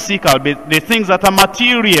are physical, the things that are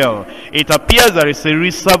material. It appears there is a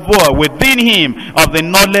reservoir within him of the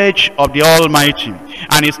knowledge of the Almighty.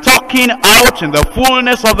 And he's talking out in the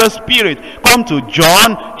fullness of the Spirit. Come to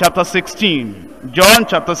John chapter 16. John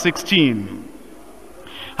chapter 16.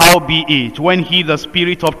 Howbeit, when he, the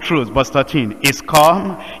Spirit of truth, verse 13, is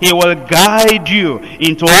come, he will guide you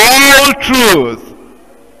into all truth.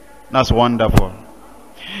 That's wonderful.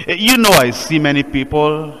 You know, I see many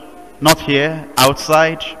people, not here,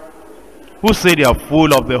 outside, who say they are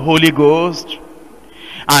full of the Holy Ghost,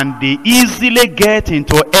 and they easily get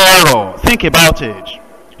into error. Think about it.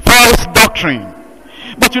 False doctrine.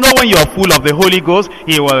 But you know, when you are full of the Holy Ghost,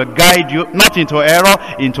 he will guide you, not into error,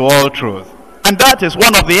 into all truth. And that is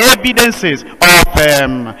one of the evidences of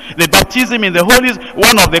the baptism in the Holy Spirit,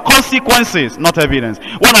 one of the consequences, not evidence,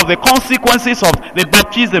 one of the consequences of the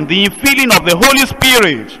baptism, the infilling of the Holy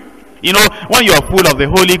Spirit. You know, when you are full of the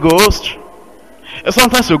Holy Ghost,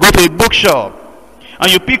 sometimes you go to a bookshop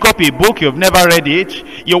and you pick up a book, you've never read it,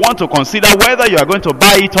 you want to consider whether you are going to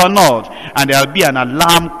buy it or not, and there will be an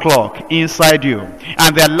alarm clock inside you,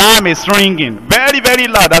 and the alarm is ringing very, very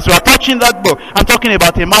loud as you are touching that book. I'm talking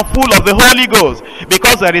about a man full of the Holy Ghost,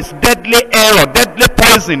 because there is deadly error, deadly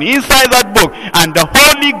poison inside that book, and the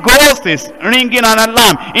Holy Ghost is ringing an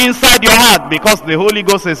alarm inside your heart, because the Holy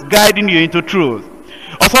Ghost is guiding you into truth.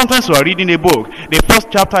 Or sometimes you are reading a book. The first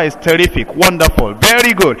chapter is terrific, wonderful,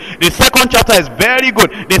 very good. The second chapter is very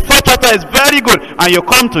good. The third chapter is very good. And you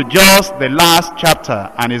come to just the last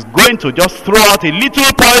chapter, and it's going to just throw out a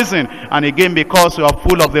little poison. And again, because you are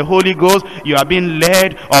full of the Holy Ghost, you are being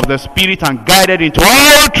led of the Spirit and guided into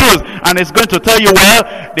all truth. And it's going to tell you, well,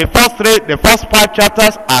 the first 5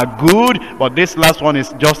 chapters are good, but this last one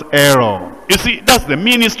is just error. You see, that's the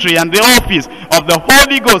ministry and the office of the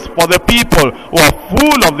Holy Ghost for the people who are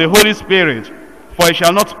full of the Holy Spirit. For he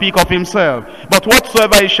shall not speak of himself, but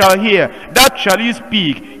whatsoever he shall hear, that shall he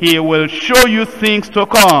speak. He will show you things to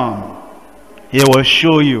come. He will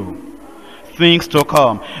show you things to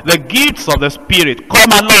come. The gifts of the Spirit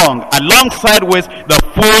come alongside with the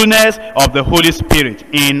fullness of the Holy Spirit.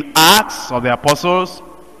 In Acts of the Apostles,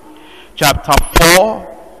 chapter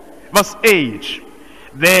 4, verse 8.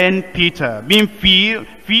 Then Peter, being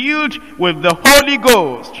filled with the Holy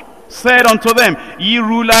Ghost, said unto them, ye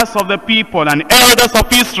rulers of the people and elders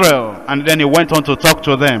of Israel. And then he went on to talk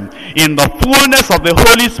to them in the fullness of the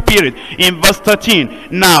Holy Spirit. In verse 13,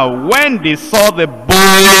 now when they saw the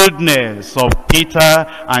boldness of Peter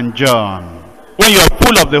and John. When you are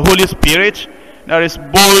full of the Holy Spirit, there is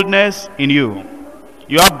boldness in you.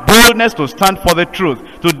 You have boldness to stand for the truth,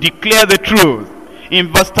 to declare the truth.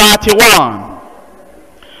 In verse 31,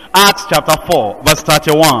 Acts chapter 4, verse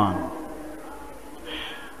 31.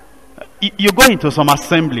 You go into some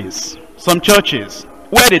assemblies, some churches,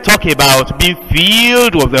 where they talk about being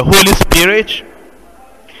filled with the Holy Spirit,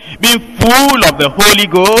 being full of the Holy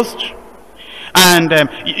Ghost. And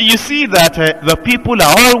you see that the people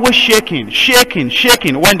are always shaking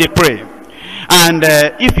when they pray. And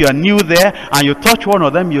if you are new there and you touch one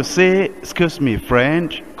of them, you say, excuse me,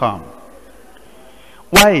 friend, come.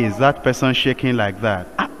 Why is that person shaking like that?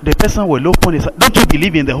 The person will open his... Don't you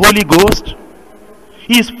believe in the Holy Ghost?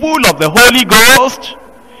 He is full of the Holy Ghost.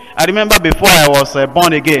 I remember before I was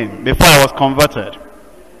born again, before I was converted.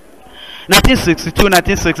 1962,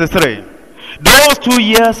 1963. Those 2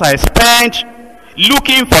 years I spent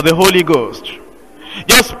looking for the Holy Ghost.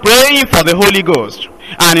 Just praying for the Holy Ghost.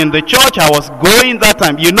 And in the church I was going that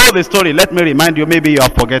time. You know the story. Let me remind you. Maybe you are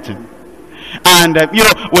forgetting. And you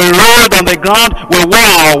know, we rolled on the ground, we wore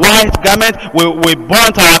our white garment, we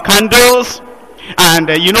burnt our candles, And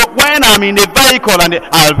you know, when I'm in the vehicle, and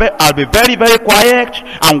I'll be very, very quiet,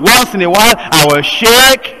 and once in a while I will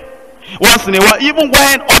shake. Once in a while, even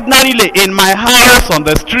when ordinarily in my house, on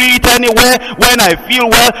the street, anywhere, when I feel,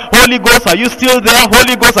 well, Holy Ghost, are you still there?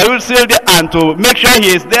 Holy Ghost, are you still there? And to make sure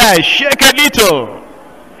he is there, I shake a little.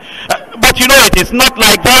 But you know, it is not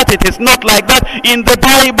like that. It is not like that in the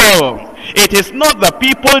Bible. It is not the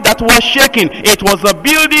people that were shaking. It was the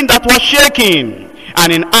building that was shaking.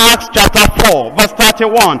 And in Acts chapter 4, verse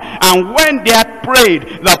 31, and when they had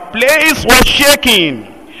prayed, the place was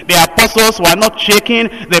shaking. The apostles were not shaking,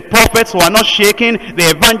 the prophets were not shaking, the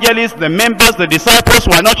evangelists, the members, the disciples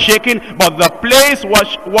were not shaking, but the place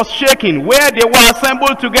was shaking where they were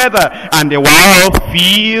assembled together, and they were all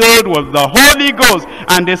filled with the Holy Ghost,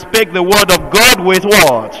 and they spake the word of God with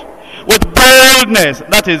what? With boldness.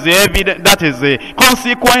 That is the evidence, that is the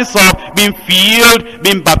consequence of being filled,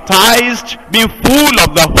 being baptized, being full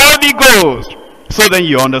of the Holy Ghost. So then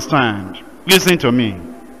you understand. Listen to me.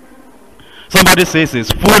 Somebody says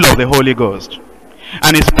he's full of the Holy Ghost,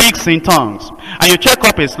 and he speaks in tongues, and you check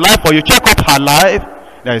up his life, or you check up her life,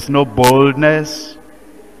 there is no boldness,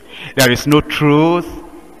 there is no truth.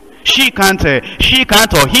 She can't or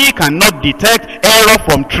he cannot detect error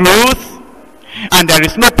from truth, and there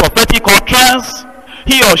is no prophetic utterance.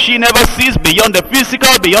 He or she never sees beyond the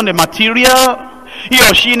physical, beyond the material. He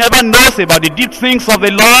or she never knows about the deep things of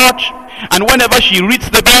the Lord. And whenever she reads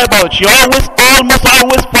the Bible, she almost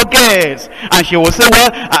always forgets. And she will say,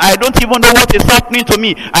 well, I don't even know what is happening to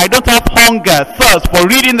me. I don't have hunger, thirst for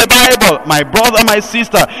reading the Bible. My brother, my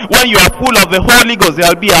sister, when you are full of the Holy Ghost,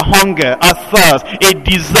 there will be a hunger, a thirst, a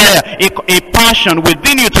desire, a passion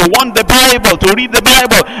within you to want the Bible, to read the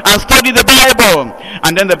Bible, and study the Bible.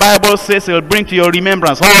 And then the Bible says it will bring to your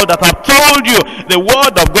remembrance all that I've told you. The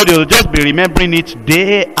word of God, you'll just be remembering it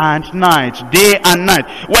day and night, day and night.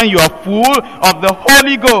 When you are full of the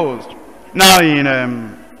Holy Ghost. Now in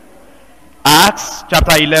Acts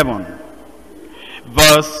chapter 11,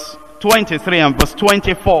 verse 23 and verse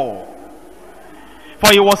 24.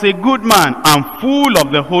 For he was a good man and full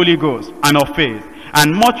of the Holy Ghost and of faith.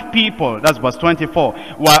 And much people, that's verse 24,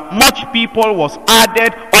 much people was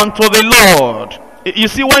added unto the Lord. You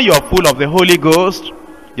see, when you are full of the Holy Ghost,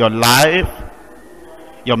 your life,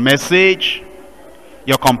 your message,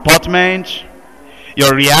 your comportment,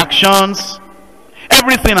 your reactions,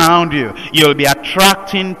 everything around you, you'll be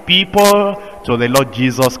attracting people to the Lord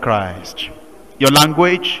Jesus Christ. Your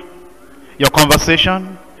language, your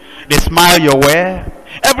conversation, the smile you wear,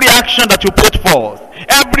 every action that you put forth,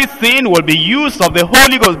 everything will be used of the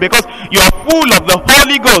Holy Ghost, because you are full of the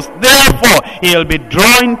Holy Ghost. Therefore, he'll be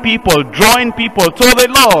drawing people to the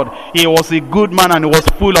Lord. He was a good man, and he was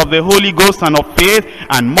full of the Holy Ghost and of faith,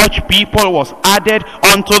 and much people was added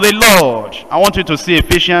unto the Lord. I want you to see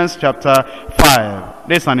Ephesians chapter 5.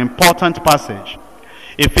 This is an important passage.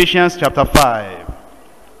 Ephesians chapter 5.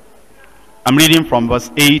 I'm reading from verse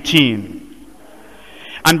 18.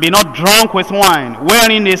 And be not drunk with wine,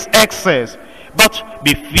 wherein is excess, but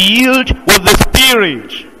be filled with the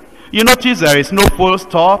Spirit. You notice there is no full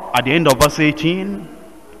stop at the end of verse 18.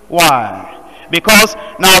 Why? Because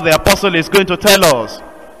now the apostle is going to tell us,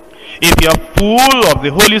 if you are full of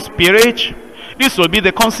the Holy Spirit, this will be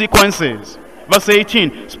the consequences. Verse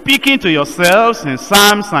 18, speaking to yourselves in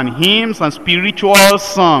psalms and hymns and spiritual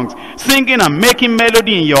songs, singing and making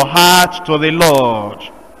melody in your heart to the Lord.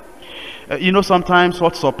 You know, sometimes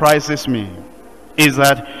what surprises me is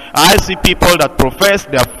that I see people that profess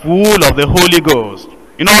they are full of the Holy Ghost.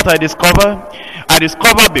 You know what I discover? I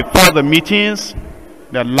discover before the meetings,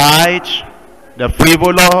 they're light, they're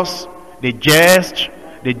frivolous, they jest,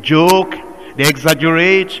 they joke, they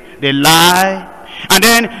exaggerate, they lie. And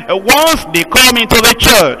then once they come into the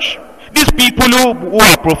church, these people who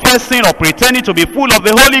are professing or pretending to be full of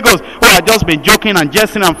the Holy Ghost, who have just been joking and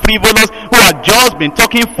jesting and frivolous, who have just been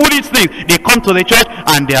talking foolish things, they come to the church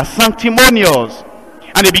and they are sanctimonious.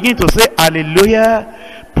 And they begin to say, hallelujah,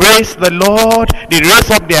 praise the Lord. They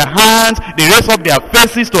raise up their hands, they raise up their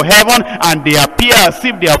faces to heaven, and they appear as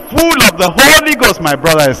if they are full of the Holy Ghost. My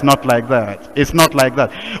brother, it's not like that. It's not like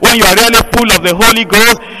that. When you are really full of the Holy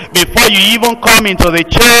Ghost, before you even come into the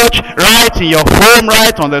church, right in your home,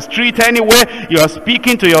 right on the street, anywhere, you are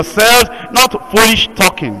speaking to yourselves, not foolish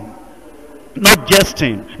talking, not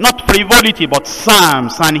jesting, not frivolity, but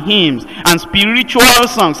psalms and hymns and spiritual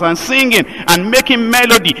songs and singing and making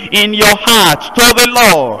melody in your heart to the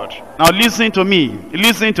Lord. Now listen to me,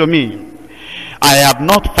 listen to me. I have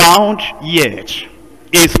not found yet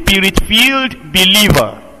a spirit-filled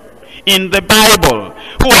believer in the Bible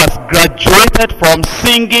who has graduated from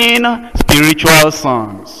singing spiritual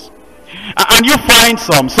songs. And you find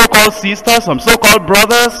some so-called sisters, some so-called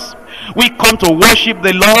brothers, we come to worship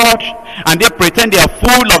the Lord, and they pretend they are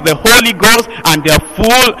full of the Holy Ghost, and they are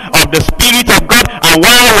full of the Spirit of God. And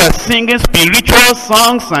while we're singing spiritual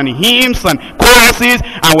songs and hymns and choruses,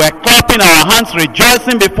 and we're clapping our hands,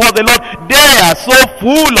 rejoicing before the Lord, they are so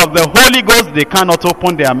full of the Holy Ghost, they cannot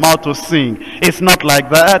open their mouth to sing. It's not like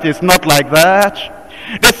that. It's not like that.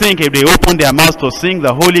 They think if they open their mouths to sing,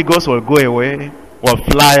 the Holy Ghost will go away, will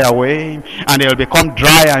fly away, and they will become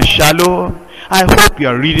dry and shallow. I hope you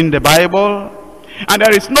are reading the Bible. And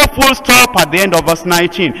there is no full stop at the end of verse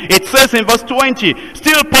 19. It says in verse 20,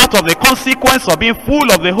 still part of the consequence of being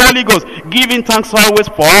full of the Holy Ghost, giving thanks always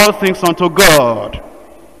for all things unto God.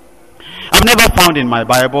 I've never found in my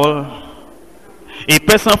Bible a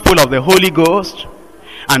person full of the Holy Ghost,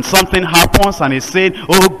 and something happens and he's saying,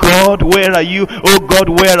 oh God, where are you? Oh God,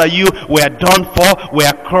 where are you? We are done for, we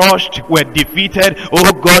are crushed, we are defeated.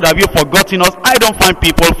 Oh God, have you forgotten us? I don't find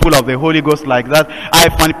people full of the Holy Ghost like that. I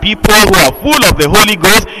find people who are full of the Holy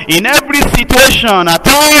Ghost in every situation, at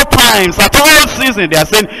all times, at all seasons. They are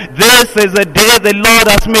saying, this is the day the Lord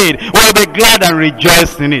has made. We'll be glad and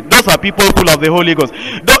rejoice in it. Those are people full of the Holy Ghost.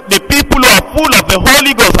 The people who are full of the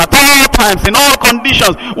Holy Ghost at all times, in all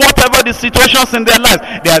conditions, whatever the situations in their lives,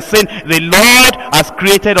 they are saying, the Lord has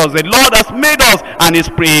created us, the Lord has made us, and is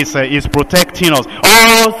protecting us.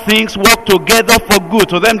 All things work together for good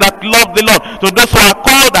to them that love the Lord, to those who are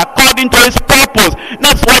called according to his purpose.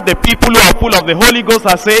 That's what the people who are full of the Holy Ghost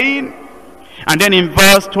are saying. And then in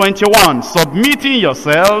verse 21, submitting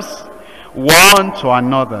yourselves one to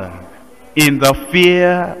another in the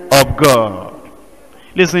fear of God.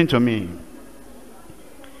 Listen to me.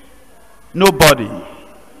 Nobody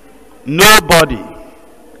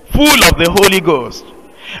full of the Holy Ghost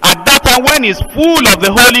at that time, when he's full of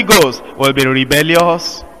the Holy Ghost, will be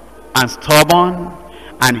rebellious and stubborn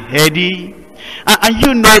and heady. And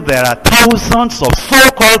you know there are thousands of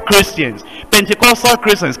so-called Christians, Pentecostal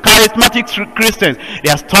Christians, charismatic Christians.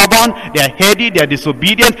 They are stubborn, they are heady, they are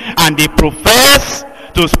disobedient, and they profess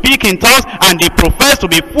to speak in tongues, and they profess to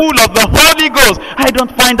be full of the Holy Ghost. I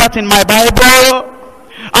don't find that in my Bible.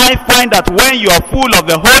 I find that when you are full of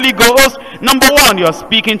the Holy Ghost, number one, you are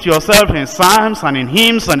speaking to yourself in psalms and in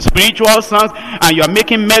hymns and spiritual songs, and you are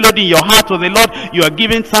making melody in your heart to the Lord. You are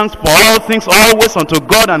giving thanks for all things always unto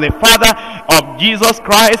God and the Father of Jesus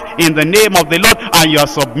Christ in the name of the Lord, and you are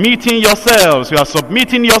submitting yourselves. You are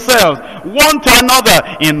submitting yourselves one to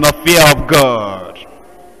another in the fear of God.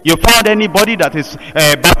 You found anybody that is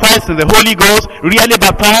baptized in the Holy Ghost, really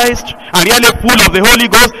baptized and really full of the Holy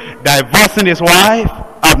Ghost, divorcing his wife?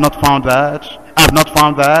 I've not found that. I've not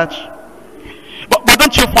found that. But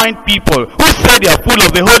don't you find people who say they are full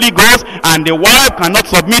of the Holy Ghost and the wife cannot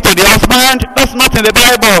submit to the husband? That's not in the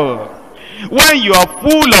Bible. When you are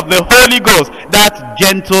full of the Holy Ghost, that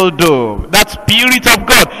gentle dove, that Spirit of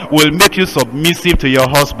God will make you submissive to your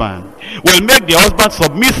husband, will make the husband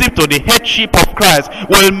submissive to the headship of Christ,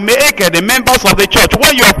 will make the members of the church,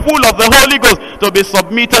 when you are full of the Holy Ghost, to be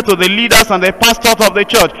submitted to the leaders and the pastors of the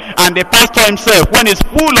church. And the pastor himself, when he's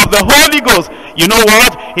full of the Holy Ghost, you know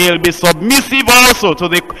what? He'll be submissive also to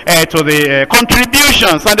the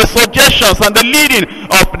contributions and the suggestions and the leading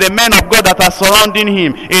of the men of God that are surrounding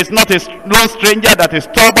him. He's not a lone stranger that is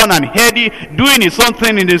stubborn and heady, doing his own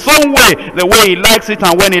thing in his own way, the way he likes it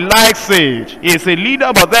and when he likes it. He's a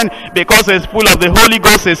leader, but then because he's full of the Holy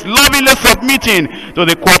Ghost, he's lovingly submitting to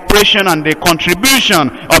the cooperation and the contribution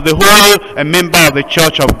of the whole member of the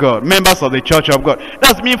church of God, members of the church of God.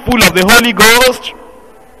 That's being full of the Holy Ghost.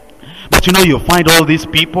 But you know, you find all these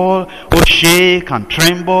people who shake and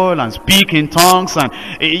tremble and speak in tongues and,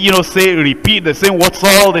 repeat the same words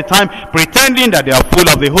all the time, pretending that they are full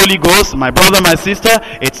of the Holy Ghost. My brother, my sister,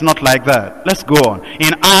 it's not like that. Let's go on.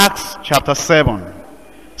 In Acts chapter 7,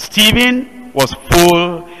 Stephen was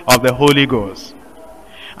full of the Holy Ghost.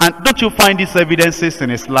 And don't you find these evidences in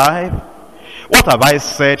his life? What have I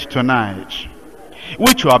said tonight,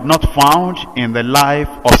 which you have not found in the life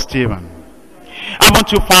of Stephen?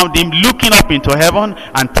 Haven't you found him looking up into heaven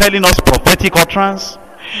and telling us prophetic utterance?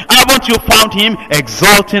 Haven't you found him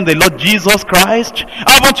exalting the Lord Jesus Christ?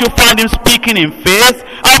 Haven't you found him speaking in faith?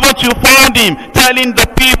 Haven't you found him telling the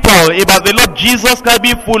people about the Lord Jesus Christ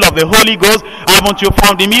being full of the Holy Ghost? Haven't you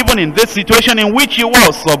found him even in this situation in which he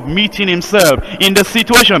was submitting himself in the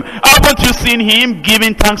situation? Haven't you seen him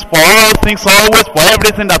giving thanks for all things always, for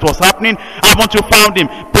everything that was happening? Haven't you found him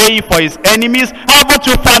praying for his enemies? Haven't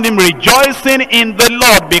you found him rejoicing in the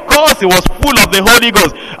Lord because he was full of the Holy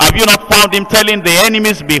Ghost? Have you not found him telling the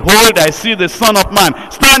enemies, behold, I see the Son of Man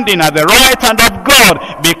standing at the right hand of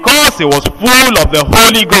God, because he was full of the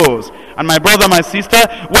Holy Ghost? And my brother, my sister,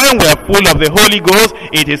 when we are full of the Holy Ghost,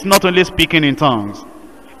 it is not only speaking in tongues.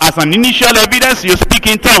 As an initial evidence, you speak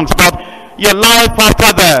in tongues, but your life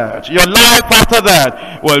after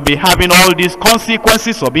that will be having all these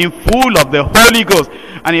consequences of being full of the Holy Ghost.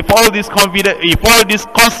 And if all these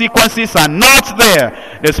consequences are not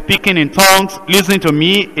there, the speaking in tongues, listen to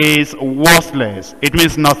me, is worthless. It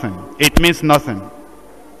means nothing. It means nothing.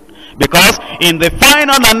 Because in the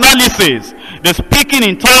final analysis, the speaking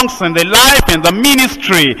in tongues and the life and the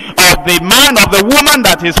ministry of the man, of the woman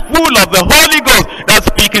that is full of the Holy Ghost, that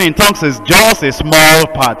speaking in tongues is just a small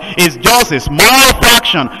part. It's just a small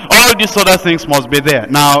fraction. All these other things must be there.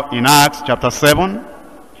 Now, in Acts chapter 7,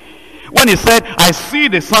 when he said, I see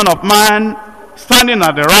the Son of Man standing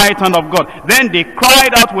at the right hand of God, then they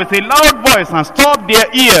cried out with a loud voice and stopped their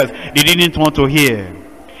ears. They didn't want to hear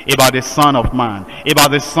about the Son of Man, about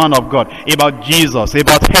the Son of God, about Jesus,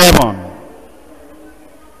 about heaven.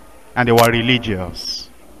 And they were religious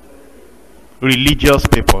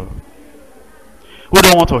people who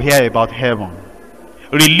don't want to hear about heaven.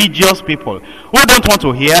 Religious people who don't want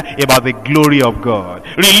to hear about the glory of God.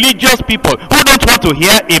 Religious people who don't want to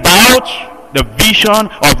hear about the vision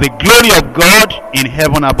of the glory of God in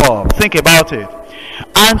heaven above. Think about it.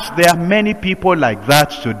 And there are many people like that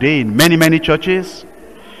today in many churches.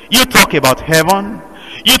 You talk about heaven,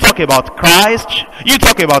 you talk about Christ, you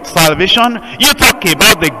talk about salvation, you talk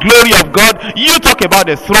about the glory of God, you talk about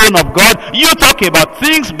the throne of God, you talk about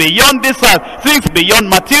things beyond this earth, things beyond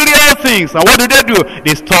material things. And what do?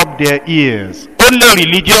 They stop their ears. Only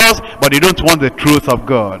religious, but they don't want the truth of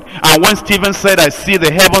God. And when Stephen said, I see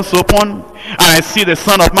the heavens open, and I see the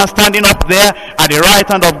Son of Man standing up there at the right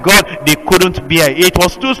hand of God, they couldn't bear it. It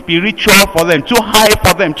was too spiritual for them, too high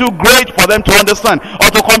for them, too great for them to understand or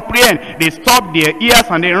to comprehend. They stopped their ears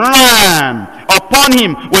and they ran upon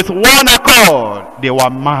him with one accord. They were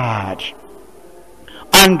mad,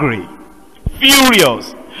 angry,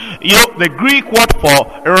 furious. You know, the Greek word for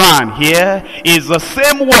ran here is the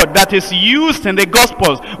same word that is used in the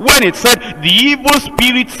Gospels when it said the evil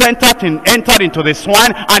spirit entered into the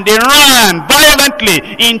swine and they ran violently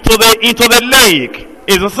into the lake.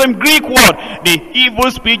 It's the same Greek word. The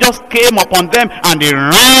evil spirit just came upon them and they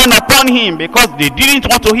ran upon him because they didn't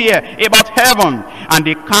want to hear about heaven, and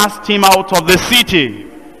they cast him out of the city.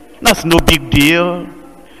 That's no big deal.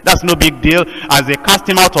 That's no big deal. As they cast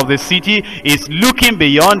him out of the city, he's looking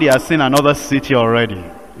beyond. They are seeing another city already.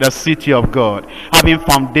 The city of God, having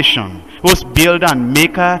foundation, whose builder and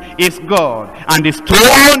maker is God. And they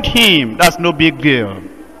stoned him. That's no big deal.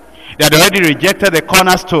 They had already rejected the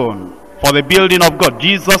cornerstone for the building of God,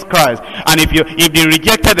 Jesus Christ. And if they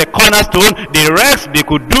rejected the cornerstone, the rest they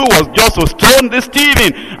could do was just to stone this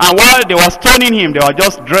Stephen. And while they were stoning him, they were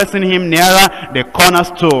just dressing him nearer the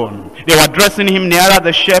cornerstone. They were dressing him nearer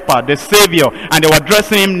the shepherd, the Savior. And they were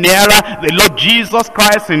dressing him nearer the Lord Jesus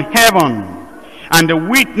Christ in heaven. And the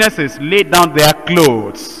witnesses laid down their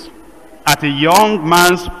clothes at a young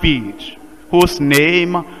man's feet, whose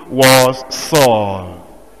name was Saul.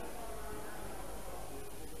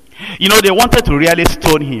 You know, they wanted to really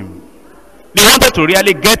stone him. They wanted to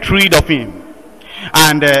really get rid of him.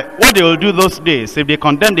 And what they will do those days, if they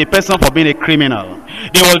condemn the person for being a criminal,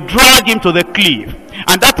 they will drag him to the cliff.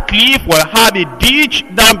 And that cliff will have a ditch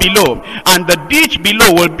down below. And the ditch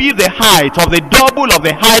below will be the height of the double of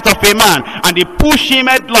the height of a man. And they push him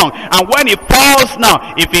headlong. And when he falls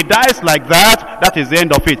now, if he dies like that, that is the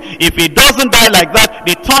end of it. If he doesn't die like that,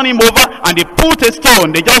 they turn him over and they put a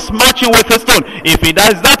stone. They just match him with a stone. If he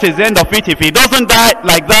dies, that is the end of it. If he doesn't die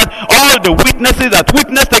like that, all the witnesses that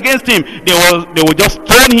witnessed against him, they will just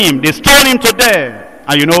stone him. They stone him to death.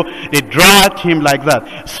 And you know, they dragged him like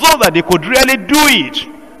that so that they could really do it.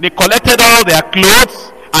 They collected all their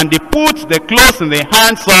clothes and they put the clothes in the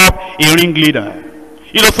hands of a ringleader.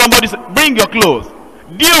 You know, somebody said, bring your clothes,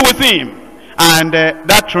 deal with him. And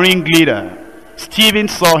that ringleader, Stephen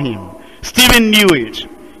saw him. Stephen knew it.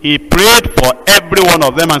 He prayed for every one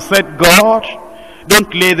of them and said, God,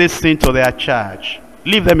 don't lay this sin to their charge.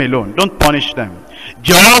 Leave them alone. Don't punish them.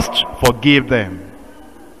 Just forgive them.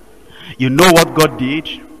 You know what God did?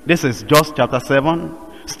 This is just chapter 7.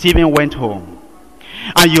 Stephen went home.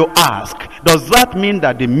 And you ask, does that mean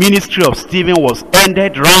that the ministry of Stephen was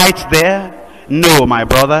ended right there? No, my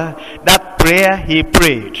brother. That prayer he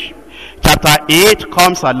prayed. Chapter 8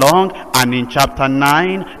 comes along, and in chapter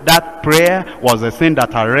 9, that prayer was the thing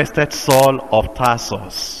that arrested Saul of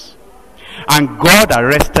Tarsus. And God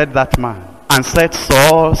arrested that man and said,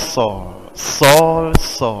 Saul, Saul, Saul,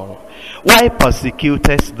 Saul, why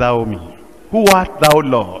persecutest thou me? Who art thou,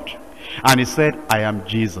 Lord? And he said, I am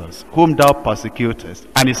Jesus, whom thou persecutest.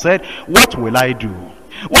 And he said, what will I do?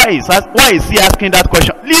 Why is he asking that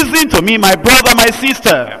question? Listen to me, my brother, my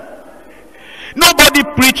sister. Nobody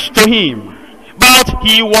preached to him, but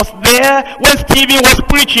he was there when Stephen was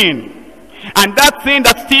preaching. And that thing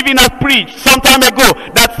that Stephen had preached some time ago,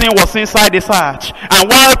 that thing was inside his heart. And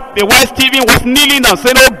while Stephen was kneeling down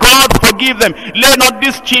saying, oh God, forgive them, lay not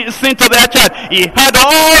this sin to their child, he heard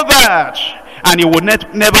all that. And he would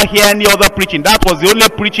never hear any other preaching. That was the only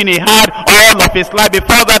preaching he had all of his life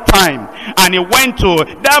before that time. And he went to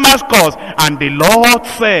Damascus, and the Lord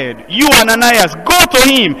said, you, Ananias, go to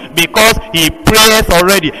him, because he prays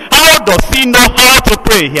already. How does he know how to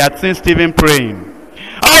pray? He had seen Stephen praying.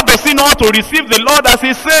 How does he know how to receive the Lord as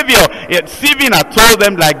his Savior? Stephen had told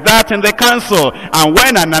them like that in the council. And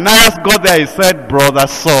when Ananias got there, he said, Brother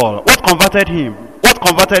Saul. What converted him? What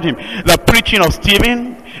converted him? The preaching of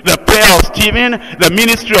Stephen, the prayer of Stephen, the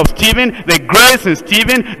ministry of Stephen, the grace in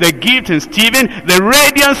Stephen, the gift in Stephen, the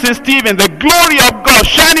radiance in Stephen, the glory of God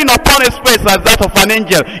shining upon his face as that of an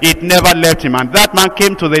angel. It never left him. And that man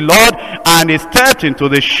came to the Lord, and he stepped into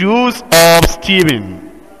the shoes of Stephen.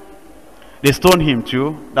 They stoned him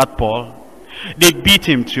too, that Paul. They beat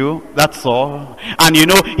him too, that Saul. And you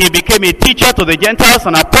know, he became a teacher to the Gentiles,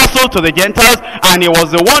 an apostle to the Gentiles, and he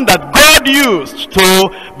was the one that God used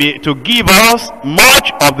to give us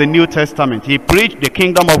much of the New Testament. He preached the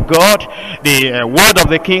kingdom of God, the word of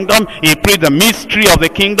the kingdom. He preached the mystery of the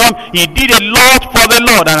kingdom. He did a lot for the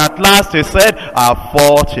Lord, and at last he said, I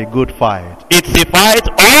fought a good fight. It's a fight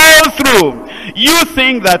all through. You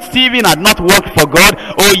think that Stephen had not worked for God?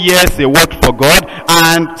 Oh yes, he worked for God.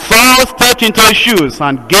 And Saul stepped into his shoes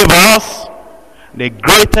and gave us the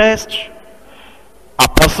greatest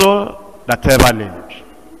apostle that ever lived.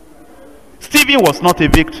 Stephen was not a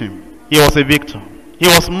victim. He was a victor. He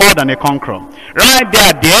was more than a conqueror. Right there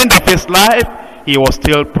at the end of his life, he was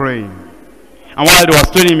still praying. And while they were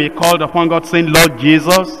stoning him, he called upon God saying, Lord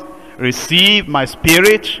Jesus, receive my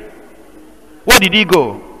spirit. Where did he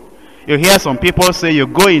go? You hear some people say you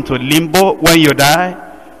go into limbo when you die.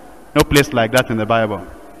 No place like that in the Bible.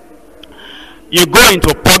 You go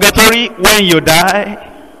into purgatory when you die.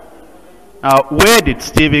 Now, where did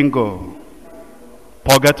Stephen go?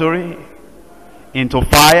 Purgatory? Into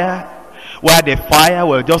fire? Where the fire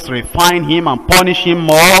will just refine him and punish him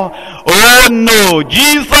more? Oh no!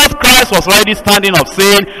 Jesus Christ was already standing up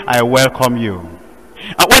saying, I welcome you.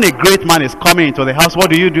 And when a great man is coming into the house, what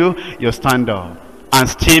do? You stand up. And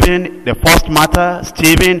Stephen, the first martyr,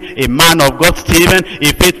 Stephen, a man of God, Stephen,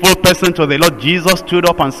 a faithful person to the Lord, Jesus stood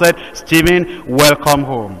up and said, Stephen, welcome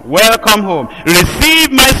home. Welcome home.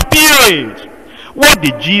 Receive my spirit. What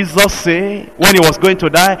did Jesus say when he was going to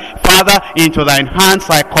die? Father, into thine hands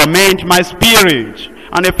I commend my spirit.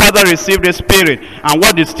 And the Father received the spirit. And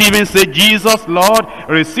what did Stephen say? Jesus, Lord,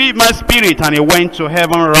 receive my spirit. And he went to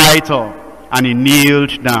heaven right up. And he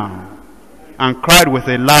kneeled down and cried with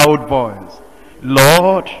a loud voice,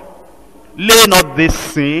 Lord, lay not this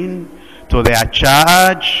sin to their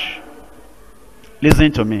charge.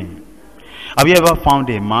 Listen to me. Have you ever found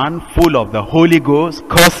a man full of the Holy Ghost,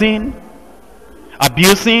 cursing,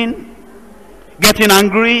 abusing, getting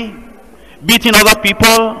angry, beating other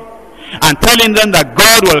people, and telling them that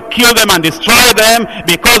God will kill them and destroy them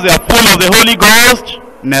because they are full of the Holy Ghost?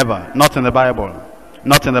 Never. Not in the Bible.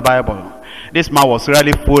 Not in the Bible. This man was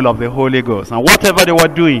really full of the Holy Ghost. And whatever they were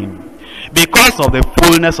doing, because of the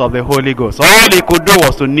fullness of the Holy Ghost, all he could do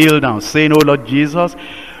was to kneel down, saying, Oh Lord Jesus,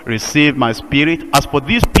 receive my spirit. As for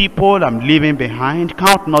these people I'm leaving behind,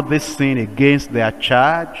 count not this sin against their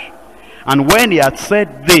charge. And when he had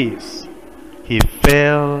said this, he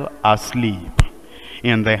fell asleep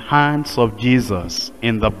in the hands of Jesus,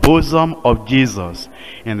 in the bosom of Jesus,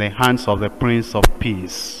 in the hands of the Prince of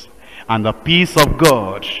Peace. And the peace of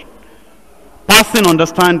God, passing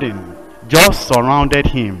understanding, just surrounded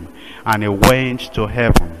him, and he went to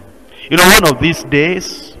heaven. You know, one of these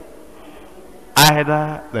days,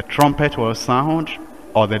 either the trumpet will sound,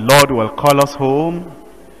 or the Lord will call us home.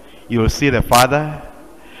 You'll see the Father.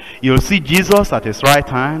 You'll see Jesus at his right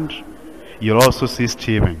hand. You'll also see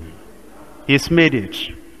Stephen. He's made it.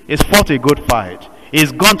 He's fought a good fight.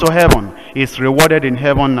 He's gone to heaven. He's rewarded in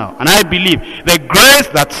heaven now. And I believe the grace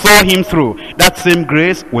that saw him through, that same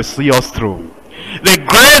grace will see us through. The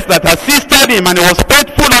grace that assisted him and he was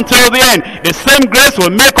faithful until the end, the same grace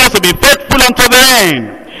will make us to be faithful until the end.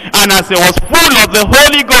 And as he was full of the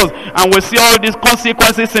Holy Ghost, and we see all these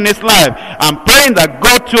consequences in his life, I'm praying that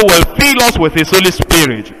God too will fill us with his Holy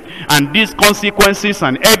Spirit. And these consequences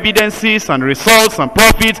and evidences and results and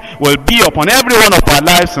profits will be upon every one of our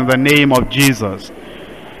lives in the name of Jesus.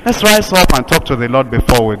 Let's rise up and talk to the Lord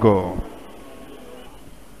before we go.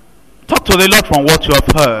 Talk to the Lord from what you have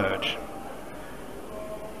heard.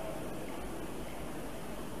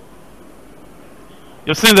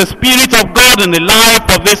 You've seen the Spirit of God in the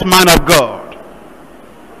life of this man of God.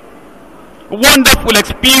 Wonderful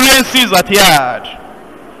experiences that he had.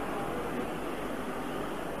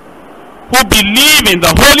 Who believe in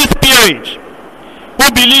the Holy Spirit.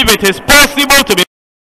 Who believe it is possible to be